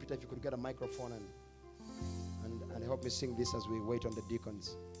slain." Brother Peter, if you could get a microphone and help me sing this as we wait on the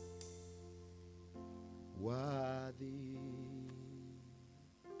deacons. Worthy,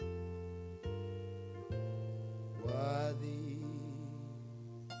 worthy,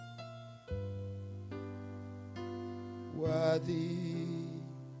 worthy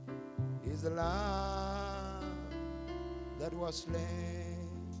is the Lamb that was slain.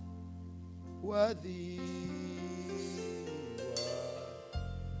 Worthy.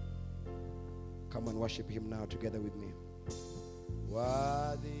 Come and worship him now together with me.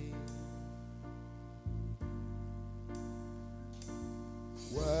 Worthy,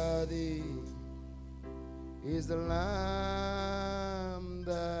 worthy is the Lamb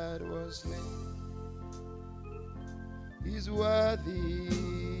that was slain. He's worthy,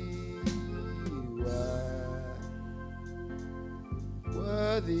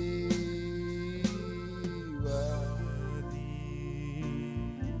 worthy,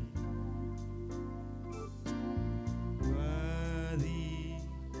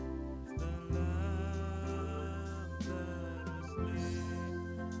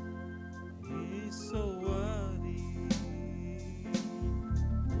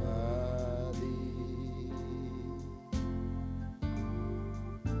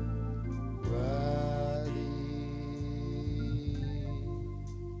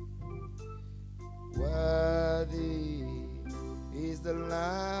 the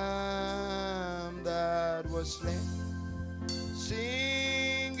Lamb that was slain.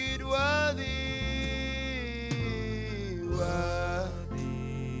 Sing it, worthy,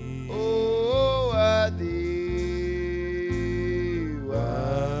 worthy, oh worthy,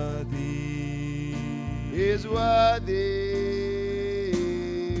 worthy is worthy,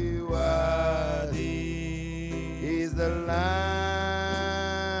 worthy is the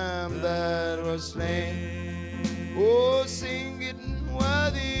Lamb that was slain. Oh, sing it,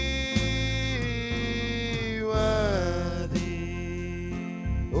 worthy, worthy,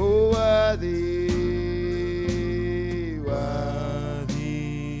 oh worthy,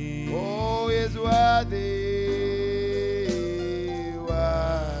 worthy, oh is worthy,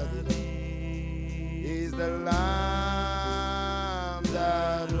 worthy is the Lamb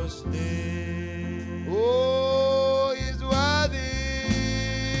that was slain. Oh, is worthy,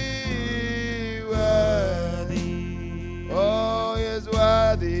 worthy, oh is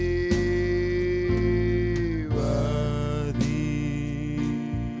worthy.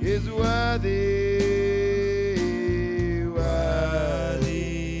 Worthy, worthy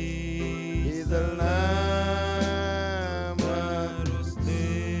is the Lamb that was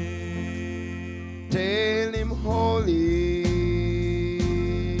slain. Tell him, holy,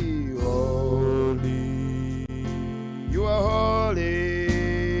 holy, you are holy,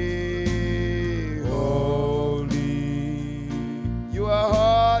 holy, you are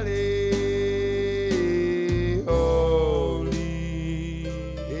holy, holy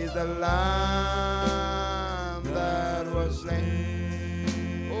is the Lamb that was slain.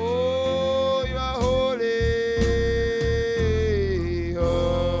 Oh, you are holy,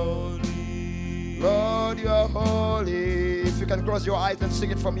 holy, Lord, you are holy. If you can close your eyes and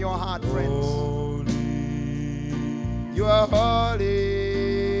sing it from your heart, friends. You are holy,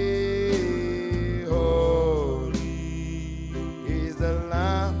 holy is the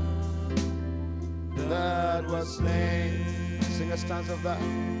Lamb that was slain. Sing a stanza of that.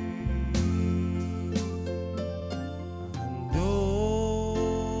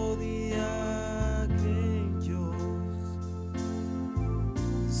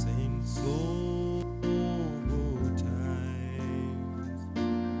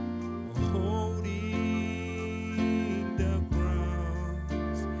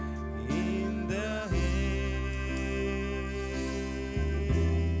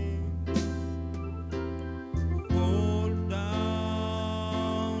 Fall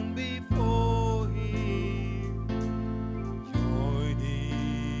down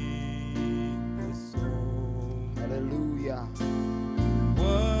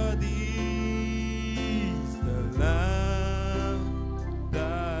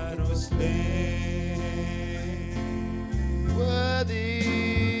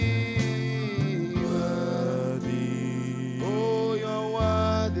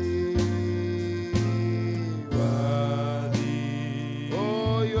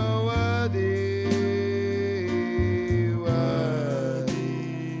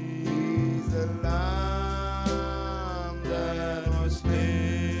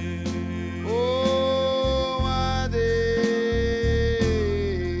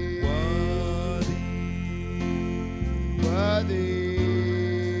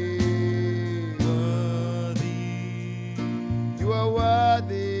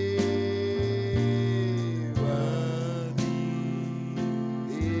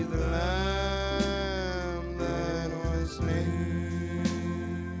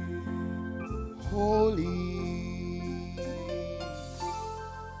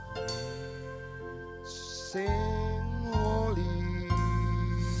sing holy,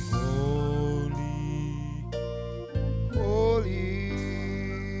 holy, holy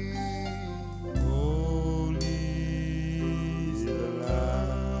is the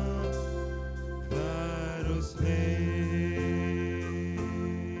Lamb that was slain.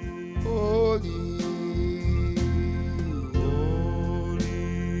 Holy,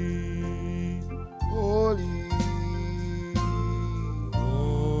 holy, holy,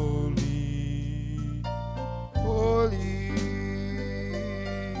 holy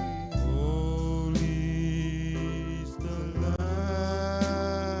is the Lamb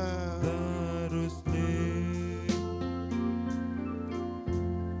that was slain.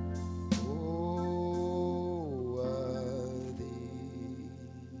 Oh, worthy,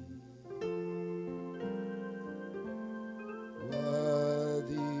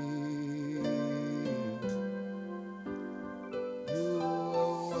 worthy, you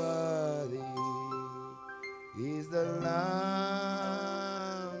are worthy, is the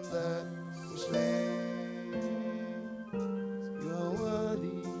Lamb that was slain. You are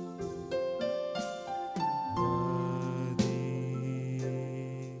worthy,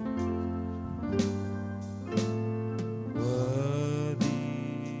 worthy,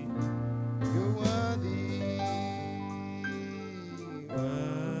 you're worthy,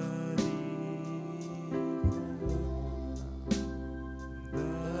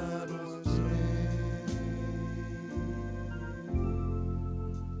 that was slain.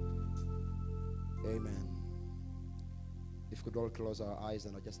 Amen. If we could all close our eyes,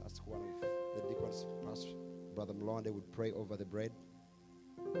 and I'll just ask one of the deacons, Pastor Brother Mlonde, would pray over the bread.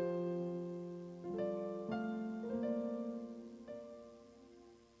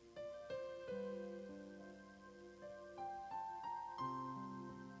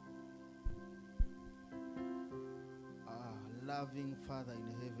 Loving Father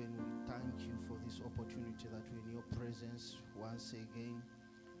in heaven, we thank you for this opportunity that we're in your presence once again.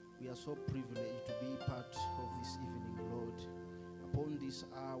 We are so privileged to be part of this evening, Lord. Upon this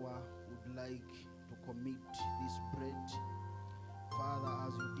hour, would like to commit this bread, Father,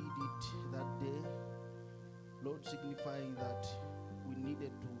 as you did it that day, Lord, signifying that we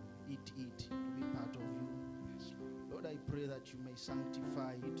needed to eat it to be part of you. Lord, I pray that you may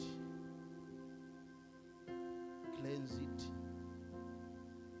sanctify it, cleanse it,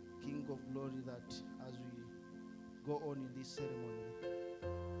 King of glory, that as we go on in this ceremony,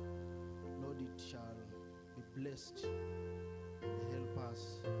 Lord, it shall be blessed and help us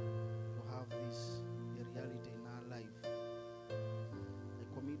to have this a reality in our life. I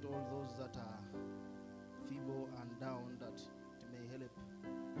commit all those that are feeble and down, that it may help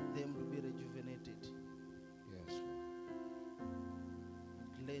them to be rejuvenated. Yes.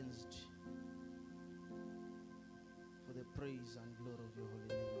 Cleansed for the praise and glory of your holy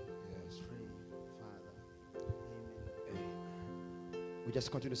name. Yes. Pray, Father. Amen. Amen. We just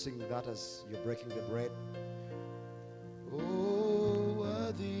continue to sing that as you're breaking the bread. Oh,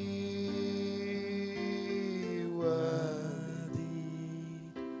 worthy, worthy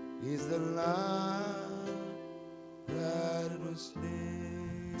is the Lamb that was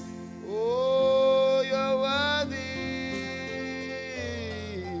slain. Oh, you're worthy,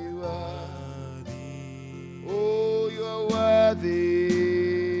 worthy. Oh, you're worthy.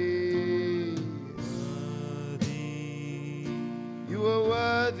 You are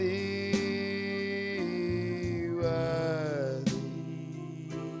worthy, worthy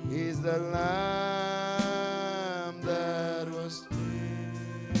is the Lamb that was slain.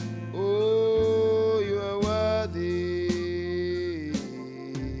 Oh, you are worthy,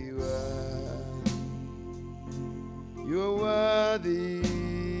 worthy. You are worthy,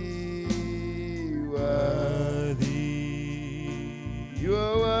 worthy. You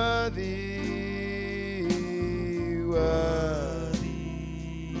are worthy, worthy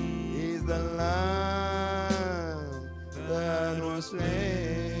is the Lamb that was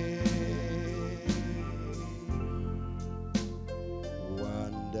slain.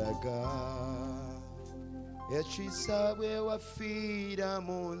 Wonder God, echisawe wafira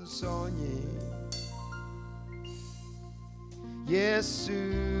mu nsonyi. Yesu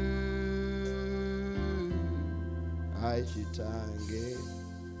aichitange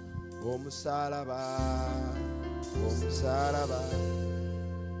omusalaba, omusalaba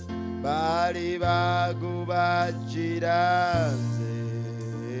bali bagubajira nze.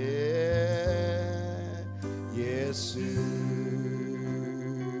 Yesu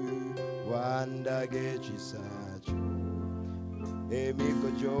wandaga ekisa kyo,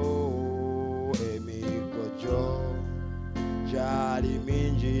 emikojo, emikojo gyali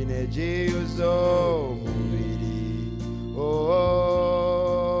mingi ne giyuza omubiri.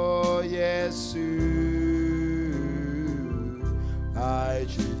 Oh, Yesu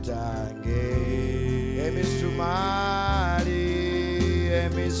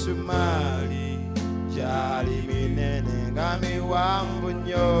emisumali jali minene ngami wangu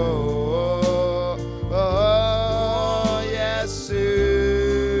nyo. Oh Yesu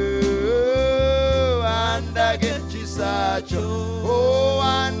andage chisacho. Oh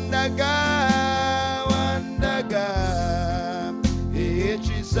andaga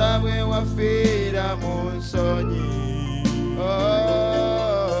echisawe wafira munsonyi.